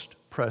most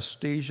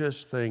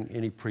prestigious thing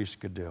any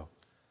priest could do,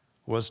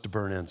 was to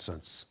burn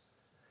incense.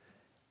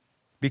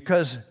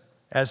 Because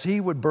as he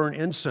would burn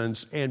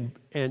incense and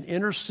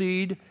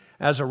intercede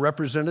as a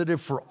representative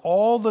for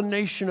all the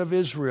nation of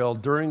Israel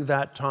during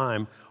that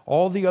time,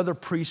 all the other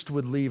priests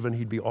would leave and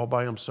he'd be all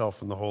by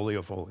himself in the Holy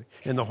of Holies,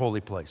 in the holy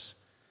place.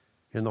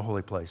 In the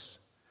holy place.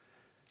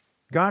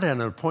 God had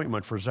an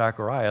appointment for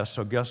Zacharias,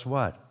 so guess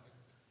what?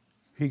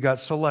 He got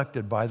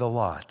selected by the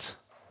lot.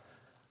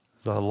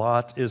 The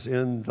lot is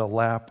in the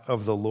lap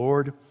of the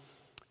Lord.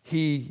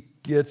 He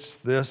gets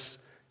this.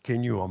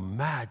 Can you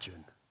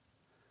imagine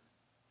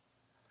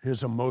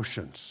his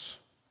emotions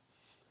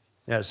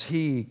as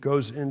he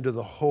goes into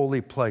the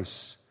holy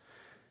place?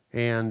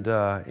 And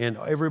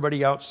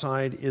everybody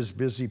outside is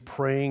busy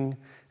praying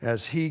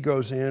as he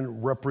goes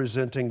in,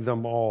 representing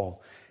them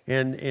all.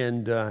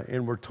 And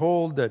we're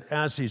told that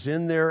as he's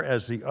in there,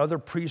 as the other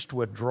priest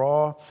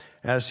withdraw,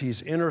 as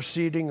he's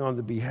interceding on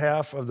the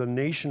behalf of the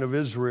nation of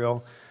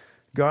Israel,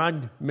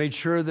 God made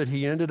sure that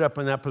he ended up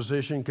in that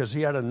position because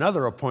he had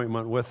another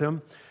appointment with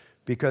him,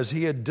 because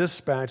he had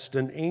dispatched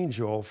an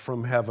angel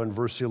from heaven,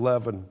 verse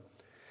 11.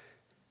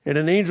 And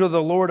an angel of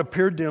the Lord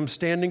appeared to him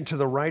standing to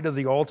the right of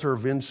the altar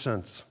of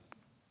incense.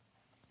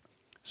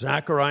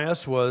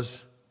 Zacharias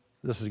was,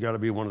 this has got to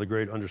be one of the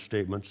great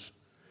understatements,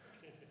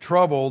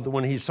 troubled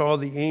when he saw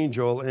the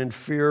angel, and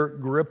fear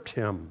gripped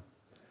him.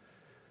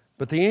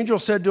 But the angel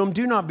said to him,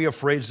 "Do not be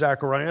afraid,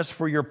 Zacharias,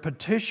 for your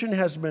petition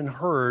has been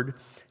heard,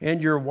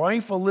 and your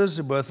wife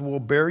Elizabeth will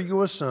bear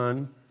you a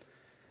son,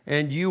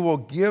 and you will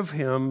give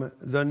him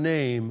the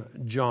name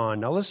John."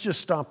 Now let's just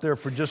stop there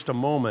for just a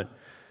moment,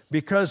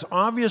 because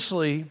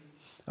obviously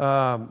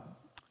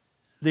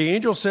the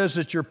angel says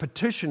that your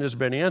petition has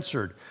been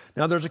answered.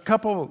 Now, there's a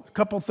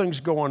couple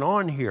things going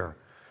on here.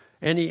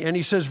 And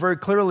he says very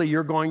clearly,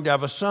 you're going to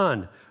have a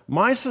son.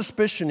 My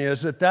suspicion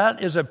is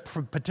that is a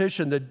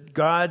petition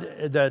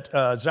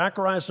that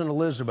Zacharias and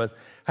Elizabeth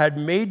had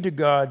made to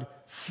God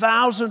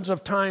thousands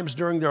of times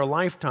during their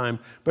lifetime.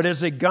 But as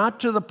they got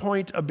to the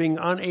point of being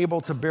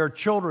unable to bear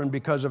children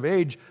because of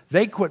age,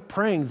 they quit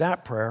praying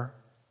that prayer.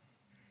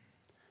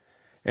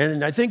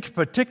 And I think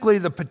particularly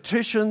the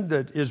petition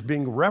that is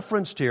being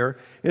referenced here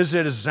is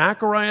that as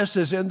Zacharias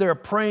is in there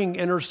praying,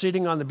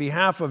 interceding on the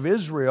behalf of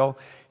Israel,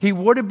 he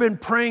would have been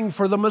praying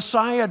for the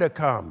Messiah to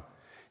come.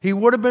 He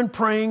would have been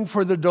praying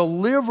for the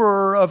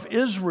deliverer of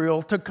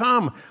Israel to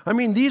come. I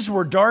mean, these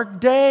were dark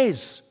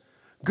days.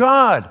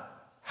 God,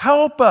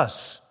 help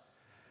us.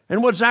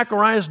 And what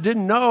Zacharias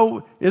didn't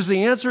know is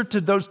the answer to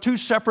those two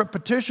separate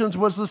petitions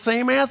was the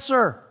same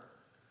answer.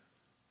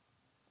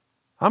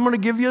 I'm going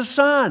to give you a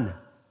son.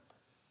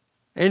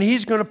 And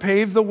he's going to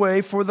pave the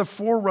way for the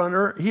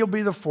forerunner. He'll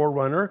be the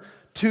forerunner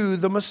to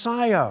the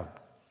Messiah.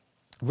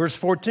 Verse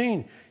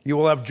 14, you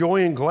will have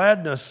joy and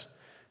gladness.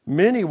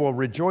 Many will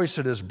rejoice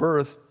at his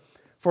birth,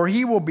 for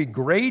he will be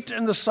great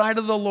in the sight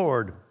of the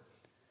Lord.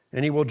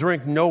 And he will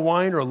drink no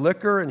wine or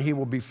liquor, and he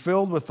will be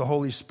filled with the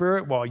Holy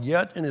Spirit while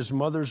yet in his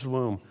mother's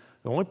womb.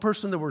 The only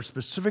person that we're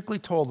specifically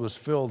told was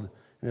filled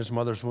in his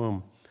mother's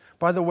womb.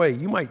 By the way,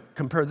 you might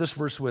compare this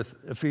verse with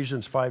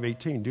Ephesians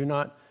 5:18. Do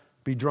not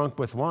be drunk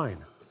with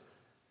wine,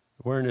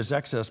 wherein is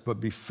excess, but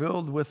be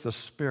filled with the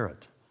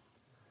Spirit.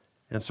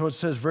 And so it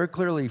says very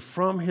clearly,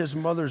 from his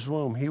mother's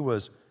womb, he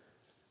was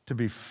to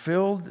be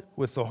filled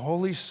with the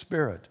Holy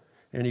Spirit,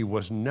 and he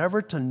was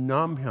never to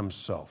numb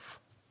himself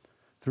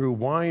through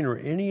wine or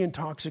any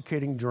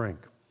intoxicating drink.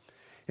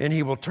 And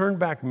he will turn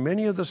back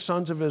many of the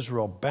sons of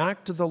Israel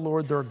back to the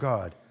Lord their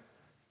God.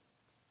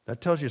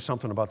 That tells you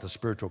something about the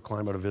spiritual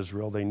climate of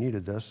Israel. They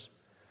needed this.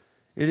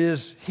 It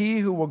is he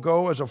who will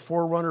go as a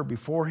forerunner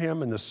before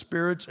him in the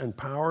spirits and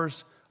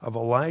powers of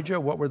Elijah.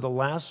 What were the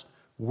last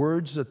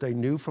words that they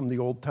knew from the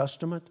Old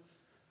Testament?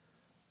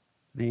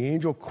 The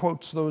angel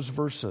quotes those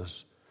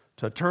verses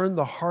to turn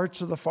the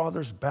hearts of the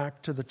fathers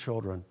back to the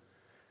children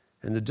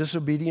and the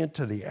disobedient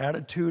to the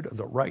attitude of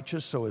the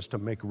righteous so as to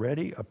make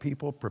ready a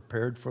people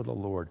prepared for the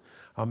Lord.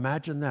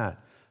 Imagine that.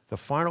 The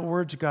final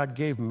words God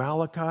gave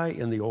Malachi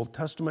in the Old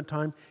Testament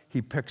time,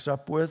 he picks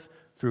up with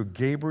through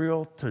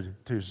Gabriel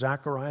to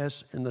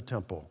Zacharias in the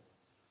temple.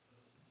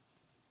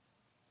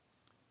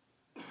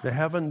 The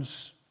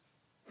heavens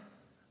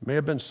may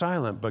have been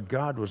silent, but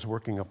God was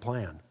working a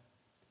plan.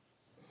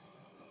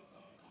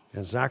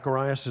 And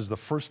Zacharias is the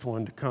first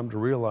one to come to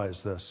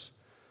realize this.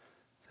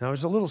 Now,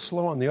 he's a little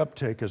slow on the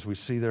uptake, as we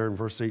see there in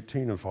verse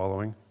 18 and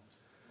following.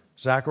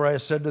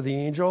 Zacharias said to the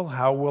angel,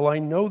 how will I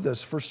know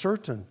this for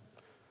certain?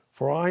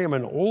 For I am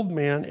an old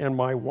man, and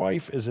my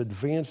wife is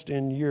advanced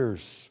in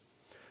years.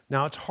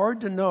 Now, it's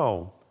hard to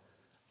know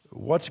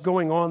what's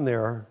going on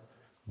there,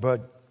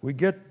 but we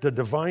get the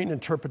divine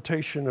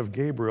interpretation of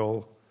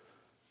Gabriel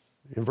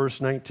in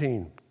verse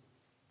 19.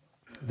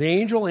 The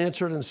angel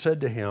answered and said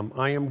to him,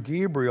 I am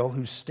Gabriel,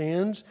 who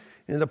stands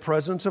in the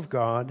presence of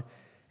God,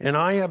 and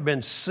I have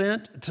been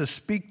sent to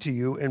speak to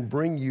you and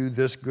bring you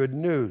this good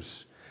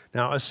news.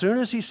 Now, as soon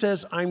as he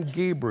says, I'm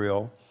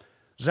Gabriel,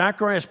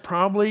 Zacharias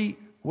probably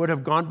would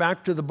have gone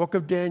back to the book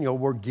of Daniel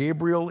where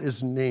Gabriel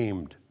is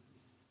named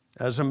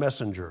as a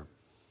messenger.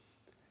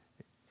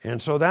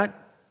 And so that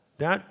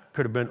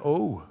could have been,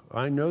 oh,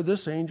 I know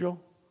this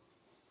angel.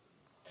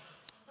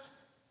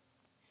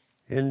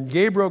 And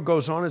Gabriel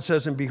goes on and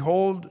says, and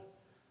behold,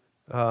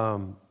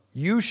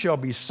 you shall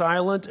be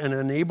silent and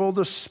unable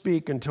to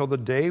speak until the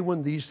day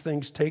when these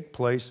things take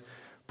place.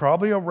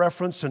 Probably a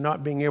reference to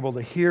not being able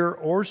to hear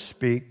or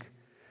speak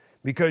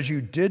because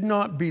you did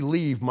not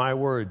believe my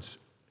words.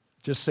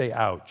 Just say,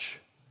 ouch.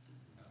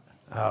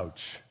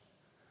 Ouch.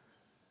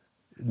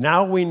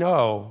 Now we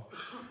know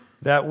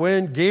that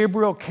when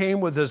Gabriel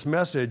came with this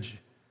message,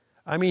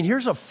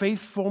 here's a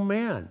faithful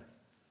man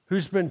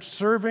who's been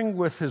serving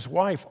with his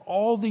wife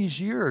all these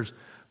years,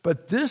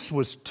 but this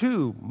was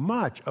too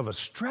much of a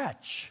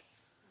stretch.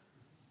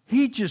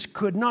 He just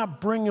could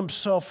not bring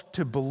himself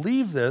to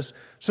believe this.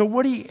 So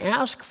what he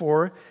asked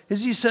for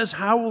is he says,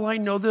 how will I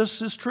know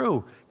this is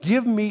true?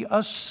 Give me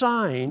a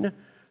sign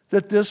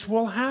that this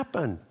will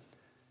happen.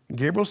 And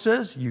Gabriel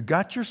says, you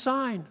got your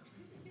sign.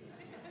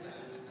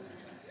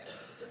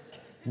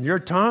 Your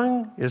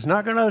tongue is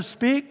not going to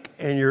speak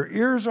and your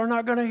ears are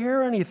not going to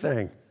hear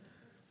anything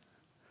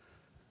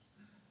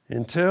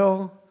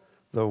until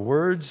the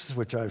words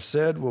which I've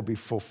said will be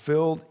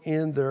fulfilled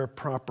in their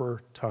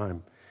proper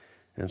time.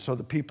 And so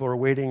the people are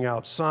waiting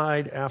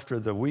outside. After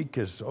the week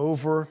is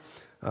over,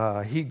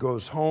 he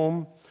goes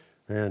home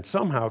and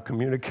somehow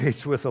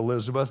communicates with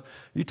Elizabeth.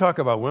 You talk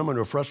about women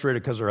who are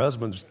frustrated because their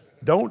husbands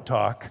don't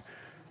talk.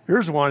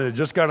 Here's one that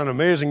just got an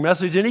amazing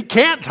message and he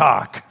can't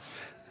talk.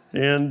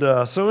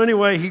 And so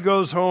anyway, he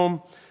goes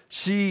home.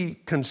 She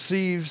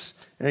conceives.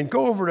 And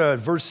go over to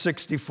verse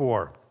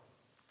 64.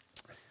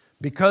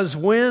 Because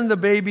when the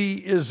baby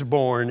is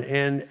born,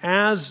 and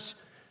as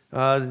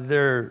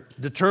they're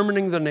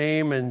determining the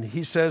name, and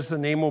he says the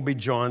name will be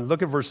John.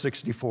 Look at verse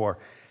 64.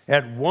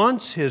 At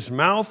once his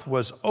mouth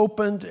was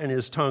opened and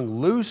his tongue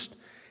loosed,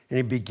 and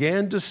he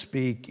began to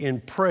speak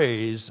in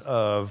praise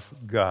of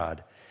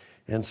God.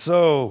 And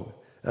so,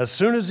 as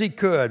soon as he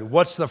could,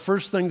 what's the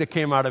first thing that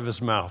came out of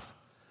his mouth?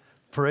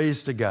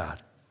 Praise to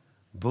God.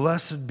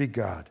 Blessed be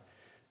God.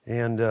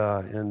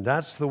 And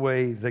that's the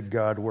way that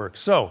God works.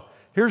 So,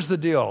 here's the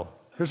deal.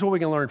 Here's what we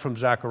can learn from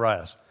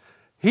Zacharias.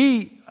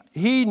 He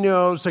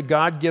knows that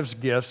God gives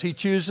gifts. He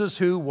chooses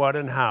who, what,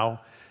 and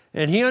how.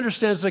 And he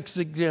understands the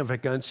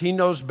significance. He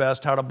knows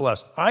best how to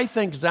bless. I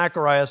think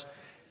Zacharias,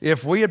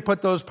 if we had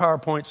put those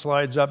PowerPoint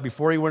slides up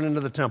before he went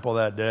into the temple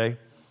that day,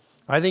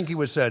 I think he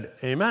would have said,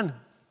 amen.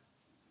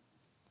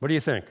 What do you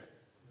think?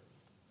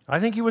 I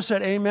think he would have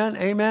said, amen,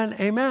 amen,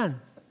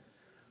 amen.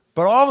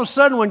 But all of a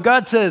sudden, when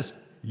God says,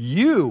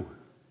 you,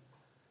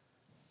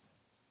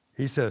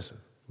 he says,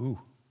 ooh,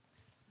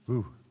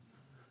 ooh.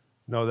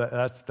 No,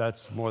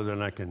 that's more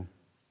than I can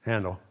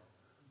handle.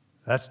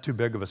 That's too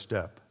big of a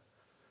step.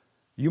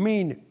 You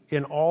mean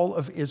in all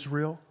of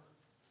Israel,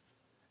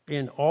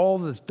 in all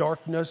the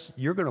darkness,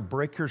 you're going to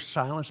break your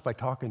silence by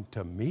talking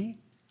to me?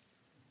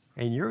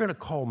 And you're going to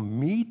call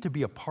me to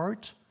be a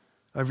part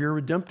of your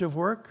redemptive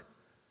work?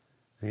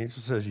 The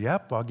angel says,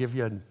 yep, I'll give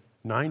you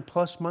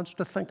 9+ months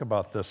to think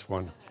about this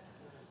one.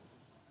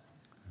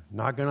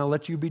 Not going to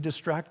let you be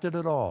distracted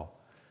at all.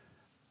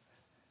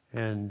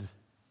 And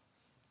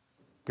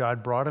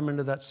God brought him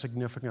into that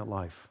significant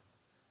life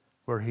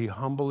where he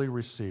humbly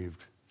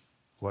received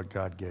what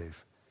God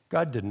gave.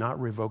 God did not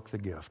revoke the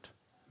gift.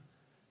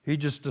 He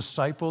just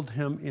discipled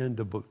him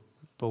into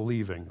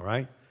believing,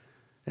 right?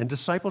 And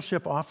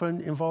discipleship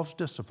often involves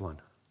discipline.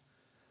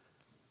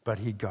 But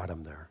he got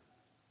him there.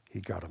 He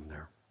got him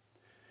there.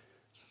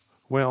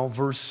 Well,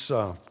 verse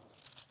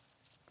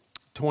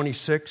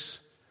 26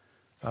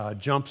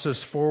 jumps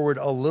us forward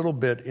a little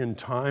bit in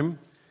time.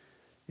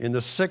 In the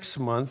 6th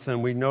month,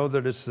 and we know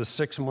that it's the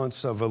 6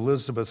 months of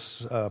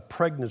Elizabeth's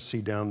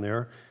pregnancy down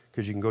there,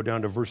 because you can go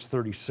down to verse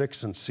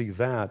 36 and see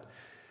that.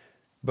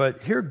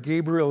 But here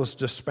Gabriel is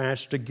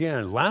dispatched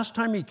again. Last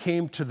time he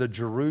came to the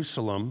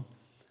Jerusalem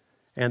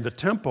and the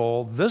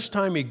temple, this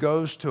time he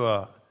goes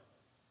to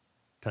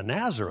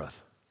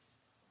Nazareth.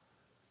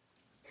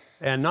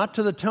 And not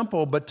to the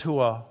temple, but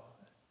to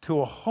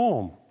a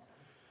home.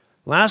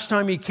 Last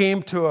time he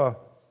came to a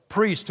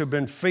priest who had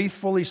been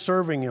faithfully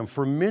serving him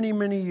for many,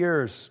 many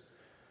years.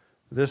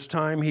 This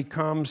time he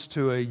comes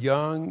to a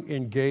young,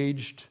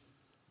 engaged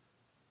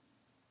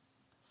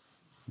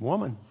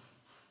woman.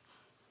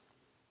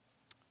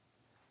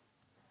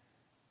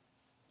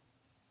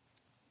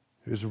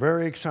 Who's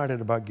very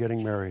excited about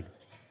getting married.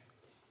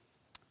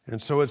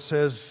 And so it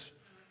says,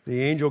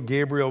 the angel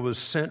Gabriel was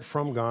sent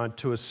from God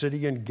to a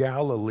city in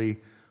Galilee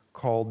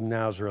called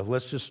Nazareth.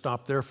 Let's just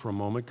stop there for a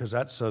moment because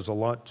that says a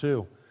lot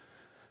too.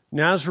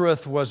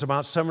 Nazareth was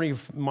about 70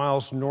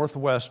 miles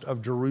northwest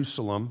of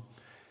Jerusalem,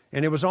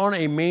 and it was on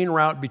a main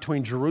route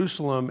between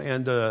Jerusalem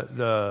and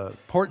the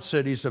port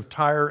cities of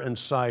Tyre and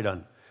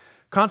Sidon.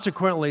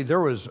 Consequently, there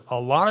was a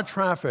lot of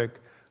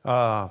traffic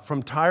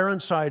from Tyre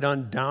and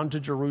Sidon down to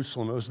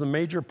Jerusalem. It was the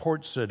major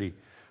port city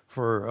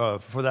for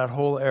that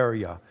whole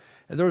area.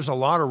 And there was a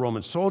lot of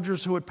Roman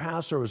soldiers who would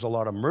pass. There was a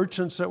lot of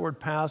merchants that would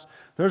pass.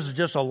 There's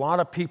just a lot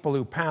of people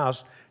who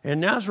passed.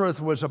 And Nazareth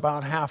was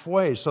about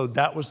halfway, so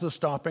that was the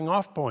stopping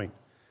off point.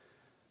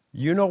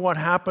 You know what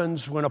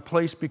happens when a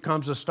place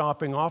becomes a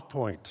stopping off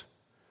point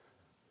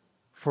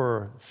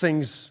for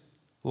things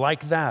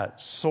like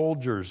that,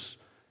 soldiers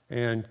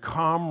and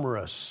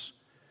commerce.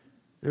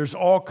 There's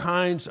all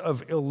kinds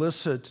of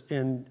illicit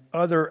and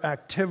other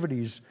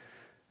activities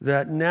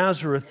that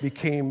Nazareth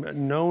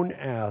became known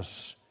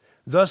as.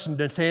 Thus,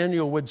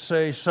 Nathanael would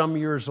say some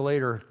years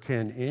later,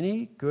 can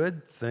any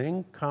good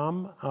thing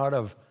come out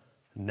of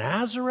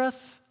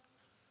Nazareth?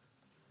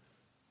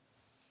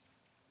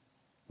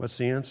 What's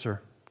the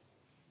answer?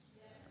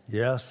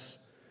 Yes.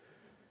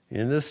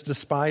 In this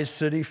despised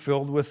city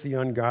filled with the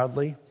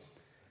ungodly,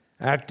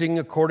 acting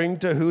according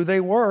to who they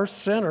were,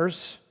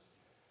 sinners,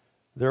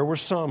 there were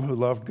some who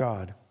loved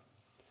God.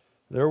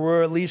 There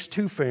were at least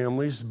 2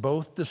 families,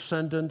 both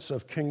descendants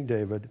of King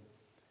David,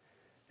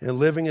 and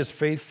living as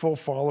faithful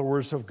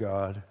followers of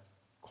God,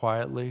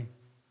 quietly,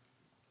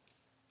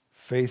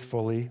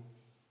 faithfully,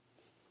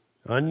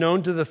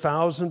 unknown to the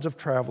thousands of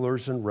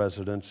travelers and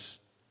residents,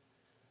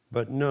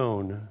 but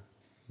known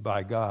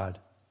by God.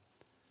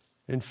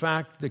 In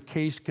fact, the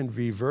case can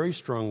be very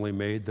strongly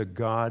made that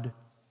God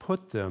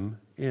put them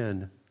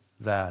in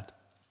that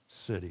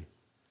city.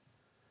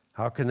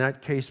 How can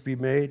that case be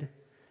made?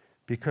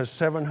 Because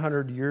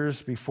 700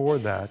 years before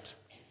that,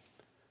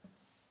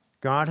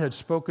 God had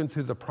spoken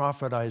through the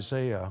prophet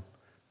Isaiah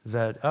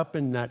that up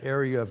in that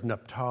area of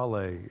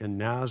Naphtali and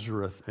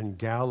Nazareth and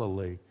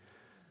Galilee,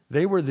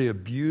 they were the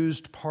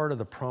abused part of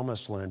the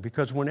promised land,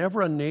 because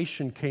whenever a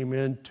nation came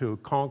in to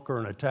conquer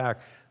and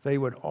attack, they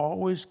would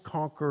always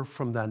conquer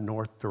from that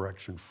north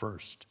direction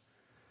first.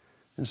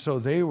 And so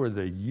they were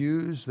the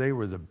used, they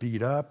were the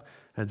beat up,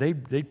 and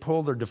they'd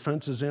pull their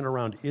defenses in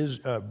around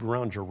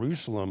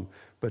Jerusalem,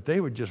 but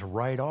they would just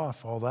write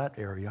off all that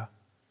area.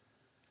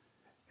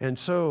 And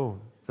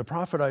so the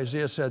prophet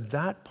Isaiah said,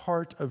 that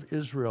part of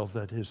Israel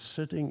that is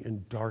sitting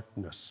in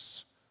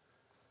darkness,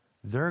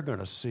 they're going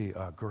to see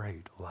a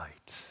great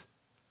light.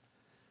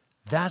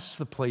 That's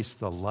the place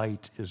the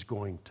light is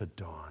going to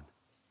dawn.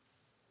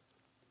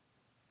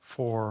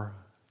 For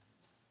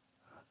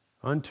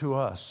unto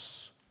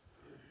us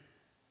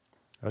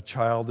a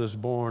child is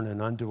born,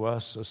 and unto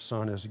us a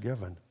son is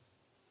given.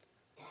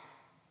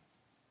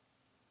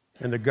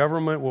 And the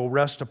government will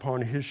rest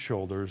upon his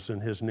shoulders,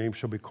 and his name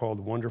shall be called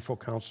Wonderful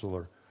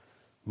Counselor,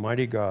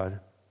 Mighty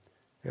God,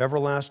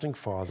 Everlasting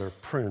Father,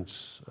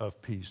 Prince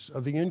of Peace.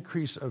 Of the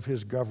increase of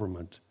his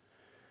government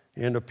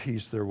and of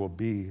peace there will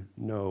be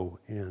no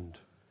end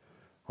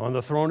on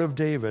the throne of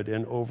David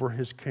and over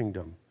his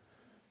kingdom,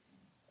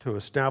 to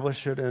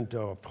establish it and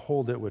to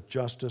uphold it with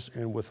justice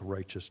and with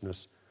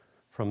righteousness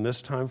from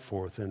this time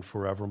forth and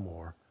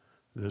forevermore.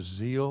 The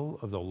zeal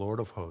of the Lord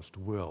of hosts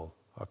will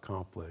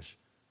accomplish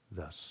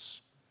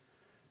this.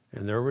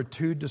 And there were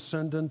two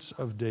descendants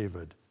of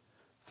David,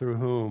 through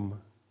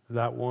whom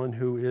that one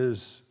who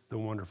is the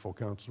wonderful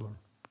counselor,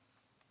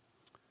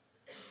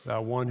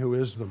 that one who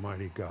is the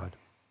mighty God,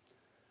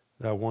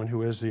 that one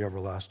who is the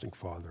everlasting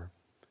Father,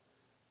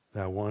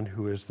 that one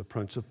who is the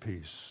Prince of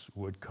Peace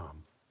would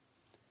come.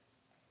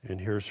 And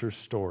here's her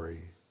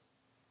story.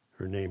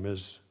 Her name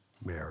is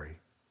Mary.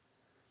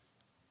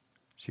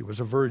 She was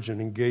a virgin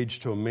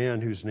engaged to a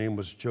man whose name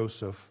was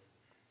Joseph,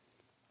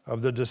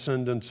 of the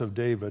descendants of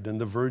David,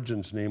 and the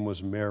virgin's name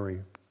was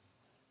Mary.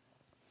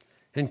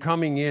 And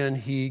coming in,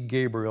 he,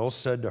 Gabriel,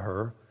 said to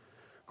her,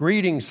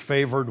 "Greetings,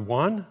 favored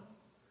one,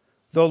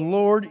 the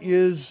Lord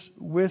is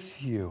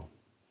with you."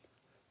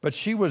 But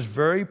she was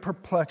very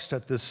perplexed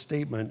at this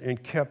statement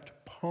and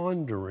kept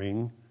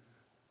pondering.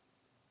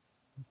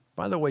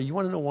 By the way, you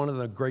want to know one of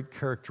the great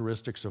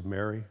characteristics of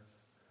Mary?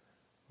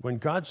 When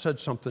God said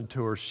something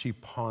to her, she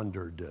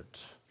pondered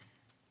it.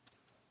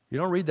 You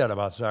don't read that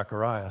about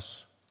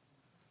Zacharias.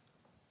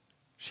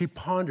 She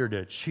pondered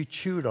it. She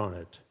chewed on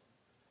it.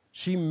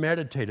 She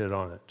meditated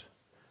on it.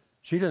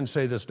 She didn't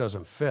say this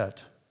doesn't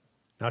fit.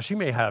 Now, she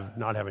may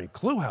not have any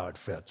clue how it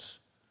fits,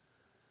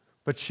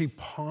 but she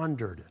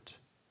pondered it.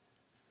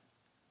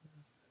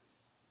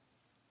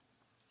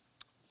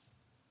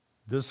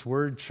 This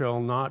word shall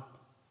not,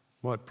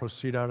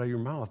 proceed out of your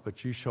mouth,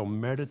 but you shall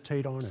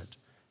meditate on it.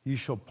 You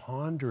shall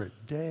ponder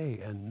it day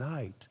and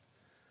night.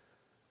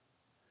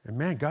 And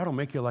man, God will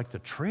make you like the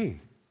tree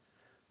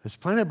that's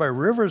planted by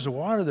rivers of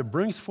water that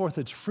brings forth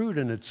its fruit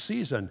in its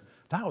season.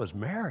 That was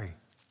Mary.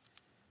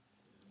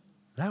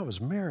 That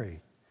was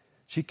Mary.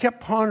 She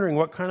kept pondering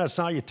what kind of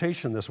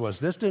salutation this was.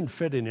 This didn't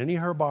fit in any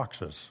of her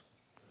boxes.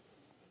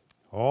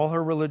 All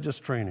her religious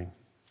training.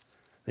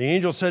 The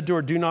angel said to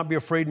her, "Do not be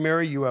afraid,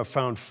 Mary. You have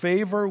found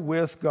favor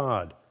with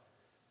God."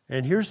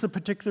 And here's the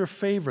particular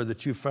favor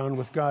that you found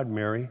with God,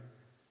 Mary.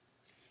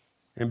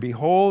 "And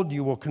behold,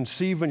 you will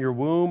conceive in your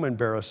womb and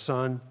bear a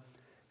son,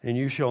 and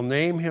you shall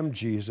name him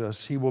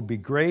Jesus. He will be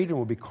great and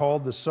will be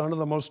called the Son of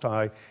the Most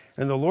High.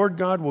 And the Lord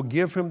God will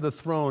give him the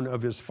throne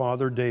of his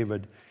father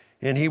David.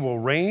 And he will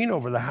reign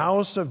over the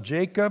house of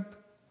Jacob."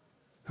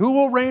 Who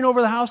will reign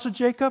over the house of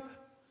Jacob?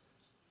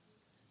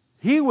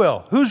 He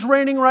will. Who's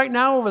reigning right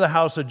now over the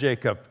house of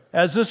Jacob?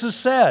 As this is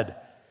said,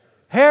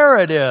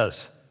 Herod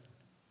is.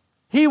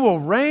 He will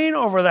reign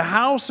over the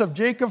house of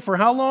Jacob for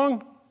how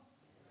long?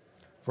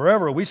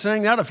 Forever. We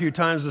sang that a few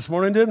times this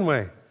morning, didn't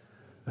we?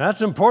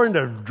 That's important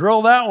to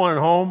drill that one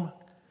home.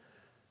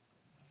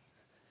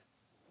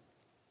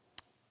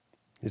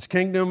 His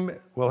kingdom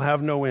will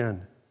have no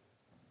end.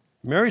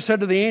 Mary said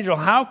to the angel,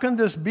 "How can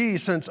this be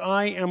since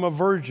I am a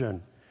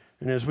virgin?"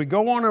 And as we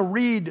go on and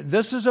read,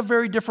 this is a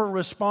very different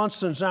response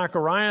than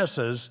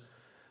Zacharias's.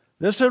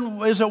 This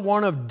isn't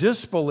one of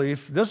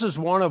disbelief. This is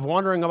one of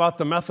wondering about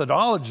the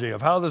methodology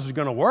of how this is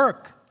going to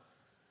work.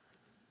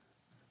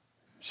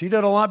 She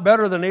did a lot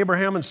better than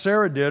Abraham and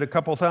Sarah did a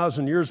couple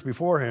thousand years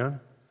beforehand.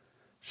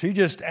 She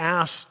just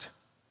asked,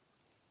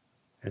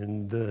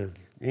 and the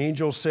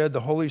angel said,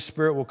 "The Holy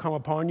Spirit will come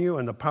upon you,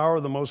 and the power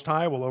of the Most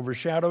High will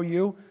overshadow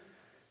you.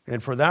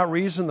 And for that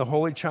reason, the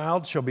Holy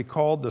Child shall be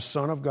called the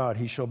Son of God.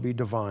 He shall be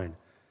divine."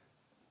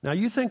 Now,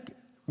 you think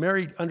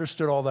Mary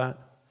understood all that?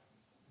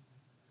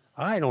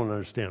 I don't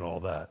understand all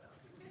that.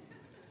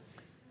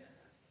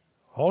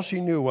 All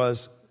she knew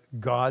was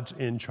God's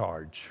in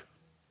charge.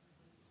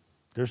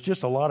 There's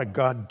just a lot of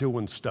God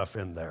doing stuff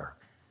in there.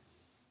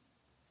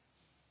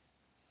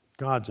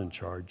 God's in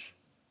charge.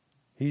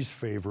 He's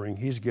favoring.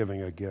 He's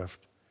giving a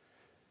gift.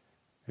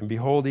 "And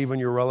behold, even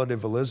your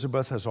relative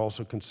Elizabeth has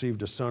also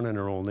conceived a son in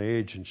her old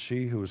age, and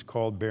she who is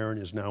called barren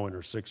is now in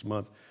her 6th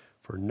month,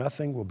 for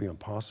nothing will be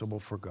impossible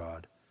for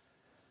God."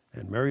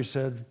 And Mary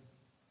said,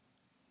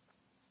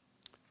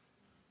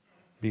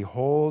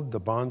 "Behold,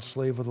 the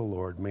bondslave of the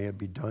Lord, may it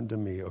be done to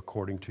me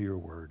according to your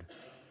word."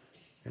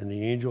 And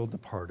the angel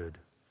departed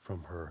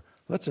from her.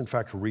 Let's in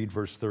fact read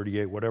verse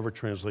 38, whatever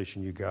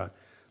translation you got.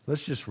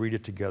 Let's just read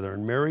it together.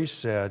 "And Mary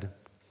said,"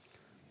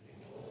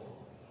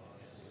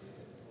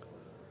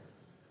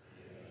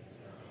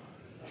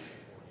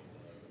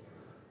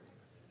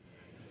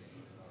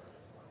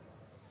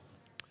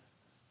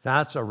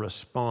 that's a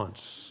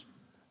response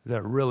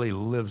that really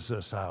lives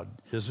this out,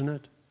 isn't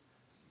it?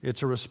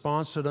 It's a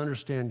response that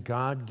understands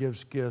God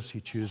gives gifts. He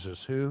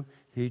chooses who,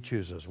 He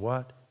chooses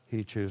what,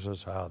 He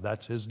chooses how.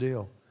 That's His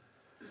deal.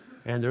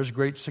 And there's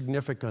great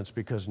significance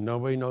because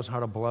nobody knows how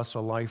to bless a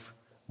life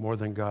more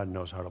than God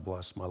knows how to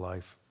bless my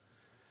life.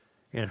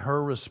 And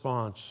her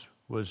response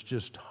was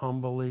just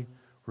humbly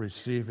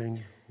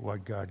receiving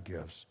what God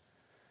gives.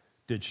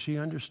 Did she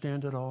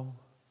understand it all?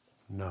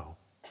 No.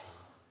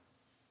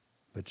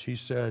 But she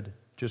said,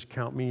 "Just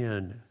count me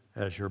in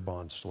as your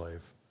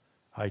bondslave.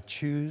 I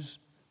choose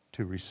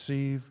to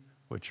receive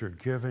what you're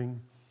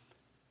giving.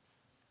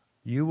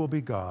 You will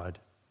be God,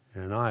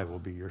 and I will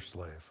be your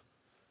slave.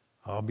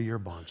 I'll be your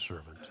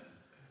bondservant.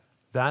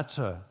 That's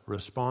a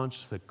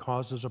response that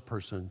causes a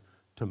person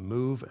to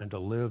move and to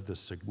live the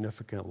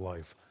significant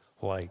life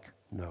like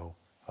no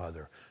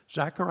other.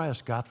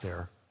 Zacharias got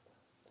there.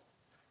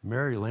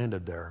 Mary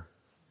landed there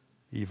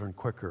even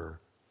quicker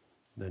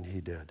than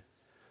he did.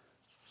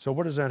 So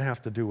what does that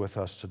have to do with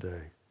us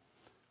today?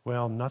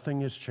 Well,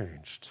 nothing has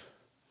changed.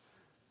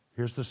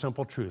 Here's the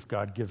simple truth.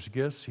 God gives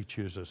gifts. He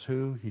chooses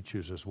who. He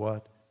chooses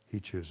what. He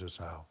chooses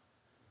how.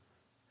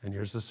 And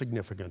here's the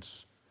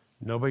significance.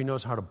 Nobody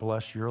knows how to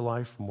bless your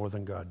life more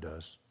than God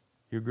does.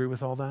 You agree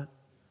with all that?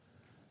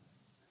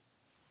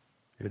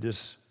 It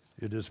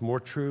is more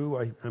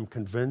true, I'm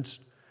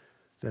convinced,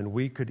 than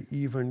we could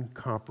even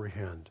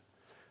comprehend.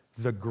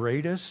 The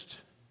greatest,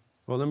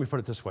 well, let me put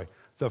it this way.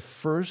 The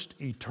first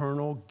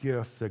eternal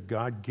gift that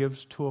God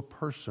gives to a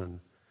person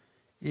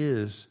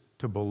is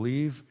to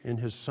believe in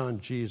his Son,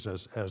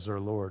 Jesus, as their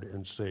Lord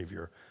and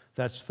Savior.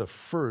 That's the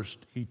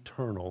first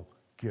eternal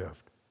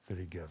gift that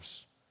he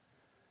gives.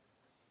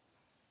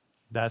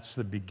 That's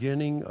the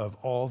beginning of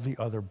all the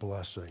other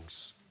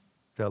blessings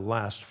that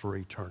last for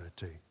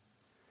eternity.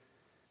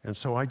 And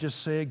so I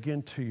just say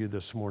again to you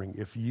this morning,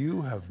 if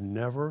you have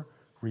never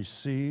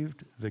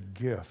received the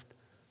gift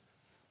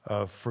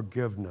of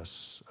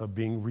forgiveness, of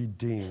being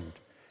redeemed,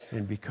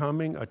 and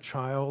becoming a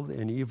child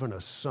and even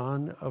a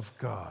son of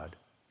God,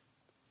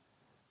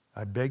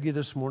 I beg you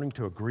this morning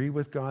to agree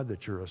with God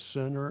that you're a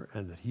sinner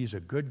and that he's a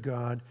good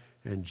God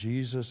and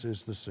Jesus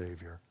is the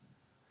Savior.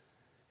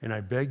 And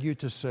I beg you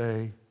to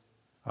say,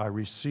 I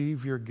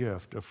receive your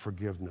gift of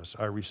forgiveness.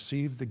 I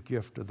receive the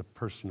gift of the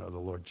person of the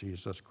Lord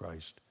Jesus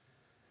Christ.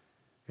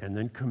 And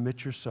then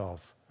commit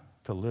yourself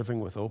to living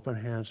with open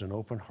hands and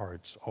open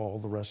hearts all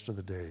the rest of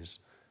the days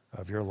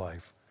of your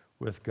life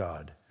with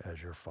God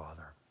as your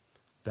Father.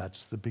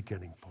 That's the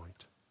beginning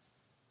point.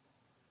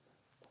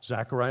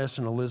 Zacharias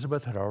and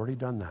Elizabeth had already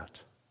done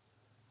that.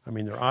 I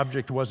mean, their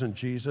object wasn't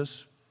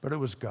Jesus, but it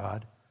was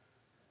God.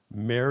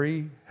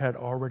 Mary had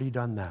already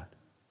done that.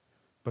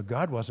 But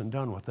God wasn't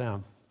done with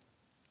them.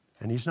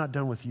 And he's not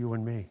done with you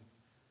and me.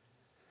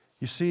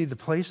 You see, the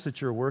place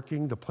that you're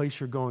working, the place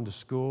you're going to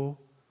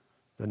school,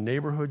 the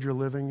neighborhood you're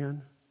living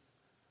in,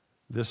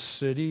 this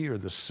city or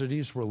the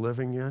cities we're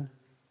living in,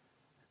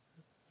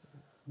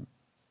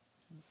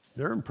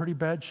 they're in pretty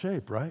bad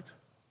shape, right?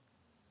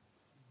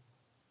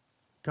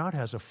 God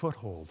has a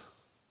foothold.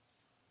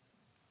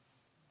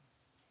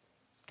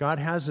 God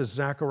has his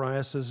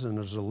Zachariases and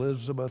his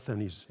Elizabeth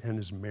and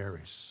his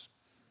Marys.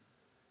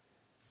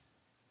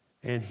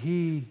 And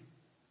he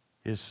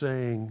is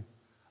saying,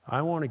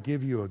 I want to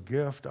give you a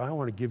gift. I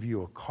want to give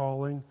you a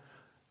calling.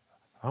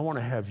 I want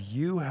to have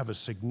you have a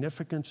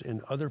significance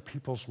in other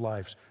people's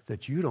lives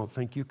that you don't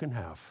think you can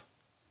have.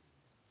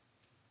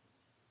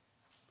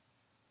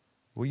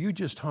 Will you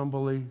just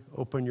humbly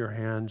open your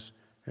hands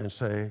and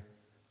say,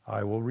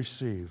 I will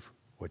receive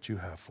what you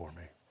have for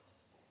me.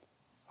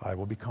 I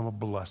will become a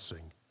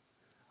blessing.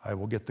 I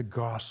will get the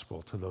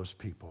gospel to those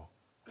people.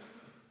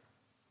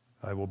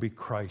 I will be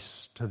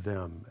Christ to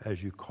them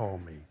as you call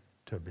me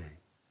to be.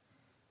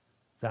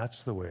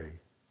 That's the way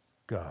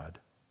God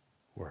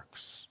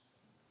works.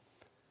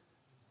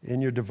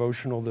 In your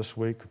devotional this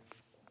week,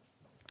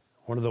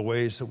 one of the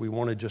ways that we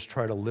want to just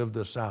try to live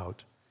this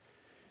out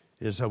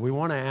is that we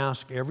want to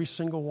ask every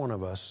single one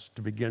of us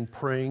to begin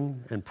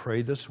praying and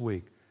pray this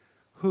week,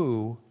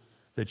 who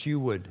that you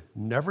would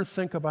never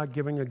think about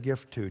giving a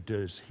gift to,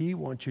 does he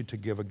want you to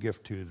give a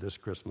gift to this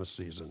Christmas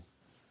season?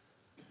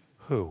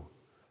 Who?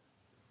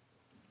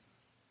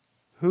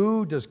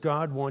 Who does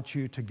God want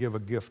you to give a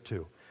gift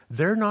to?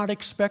 They're not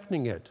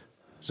expecting it.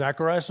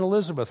 Zacharias and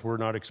Elizabeth were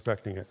not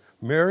expecting it.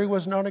 Mary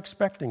was not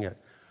expecting it.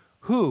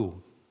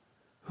 Who?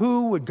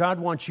 Who would God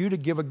want you to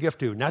give a gift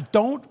to? Now,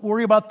 don't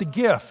worry about the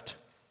gift.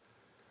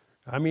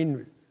 I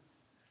mean,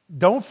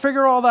 don't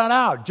figure all that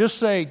out. Just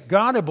say,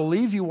 God, I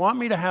believe you want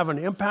me to have an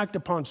impact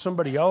upon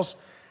somebody else,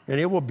 and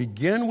it will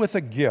begin with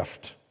a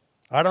gift.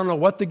 I don't know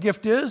what the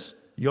gift is.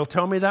 You'll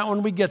tell me that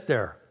when we get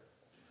there.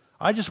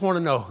 I just want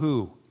to know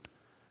who.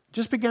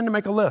 Just begin to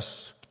make a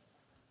list.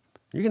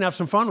 You can have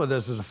some fun with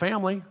this as a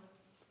family.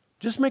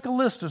 Just make a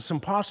list of some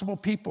possible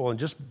people and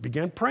just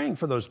begin praying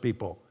for those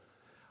people.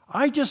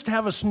 I just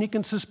have a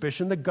sneaking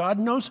suspicion that God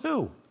knows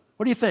who.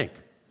 What do you think?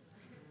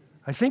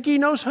 I think he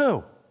knows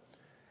who.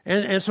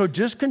 And so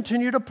just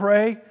continue to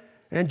pray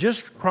and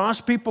just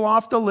cross people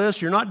off the list.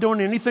 You're not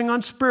doing anything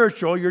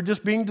unspiritual. You're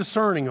just being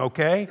discerning,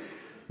 okay?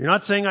 You're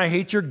not saying, I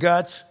hate your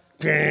guts.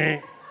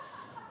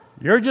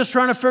 You're just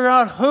trying to figure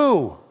out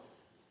who.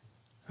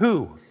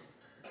 Who.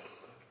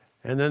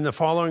 And then the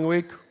following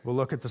week, we'll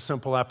look at the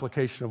simple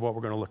application of what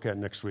we're going to look at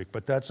next week.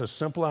 But that's a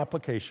simple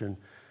application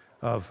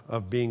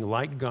of being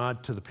like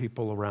God to the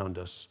people around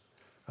us,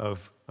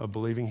 of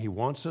believing he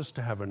wants us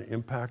to have an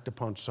impact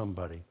upon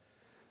somebody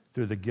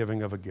through the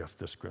giving of a gift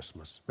this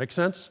Christmas. Make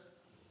sense?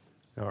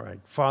 All right.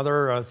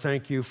 Father,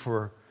 thank you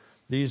for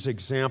these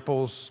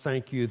examples.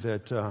 Thank you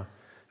that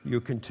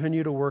you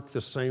continue to work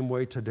the same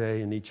way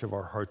today in each of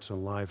our hearts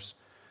and lives.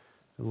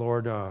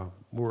 Lord,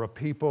 we're a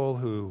people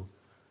who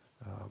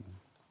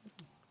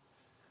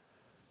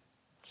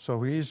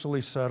so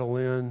easily settle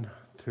in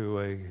to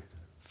a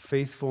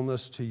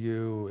faithfulness to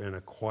you and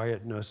a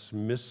quietness,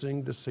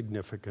 missing the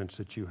significance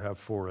that you have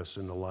for us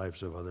in the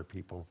lives of other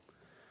people.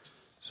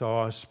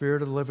 So,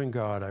 Spirit of the living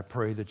God, I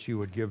pray that you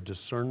would give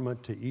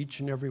discernment to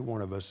each and every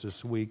one of us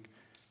this week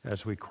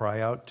as we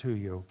cry out to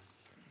you,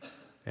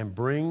 and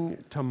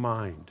bring to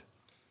mind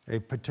a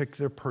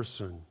particular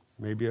person,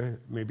 maybe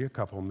a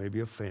couple, maybe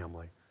a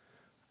family,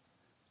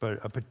 but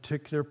a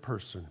particular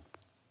person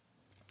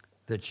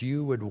that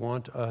you would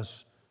want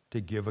us to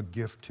give a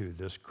gift to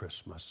this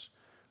Christmas.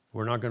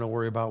 We're not going to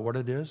worry about what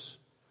it is.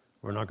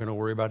 We're not going to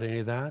worry about any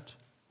of that.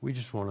 We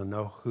just want to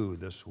know who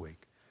this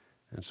week.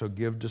 And so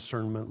give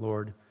discernment,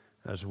 Lord,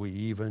 as we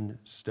even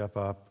step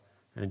up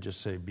and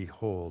just say,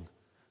 behold,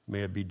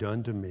 may it be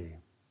done to me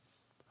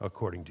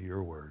according to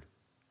your word.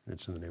 And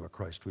it's in the name of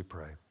Christ we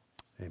pray.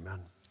 Amen.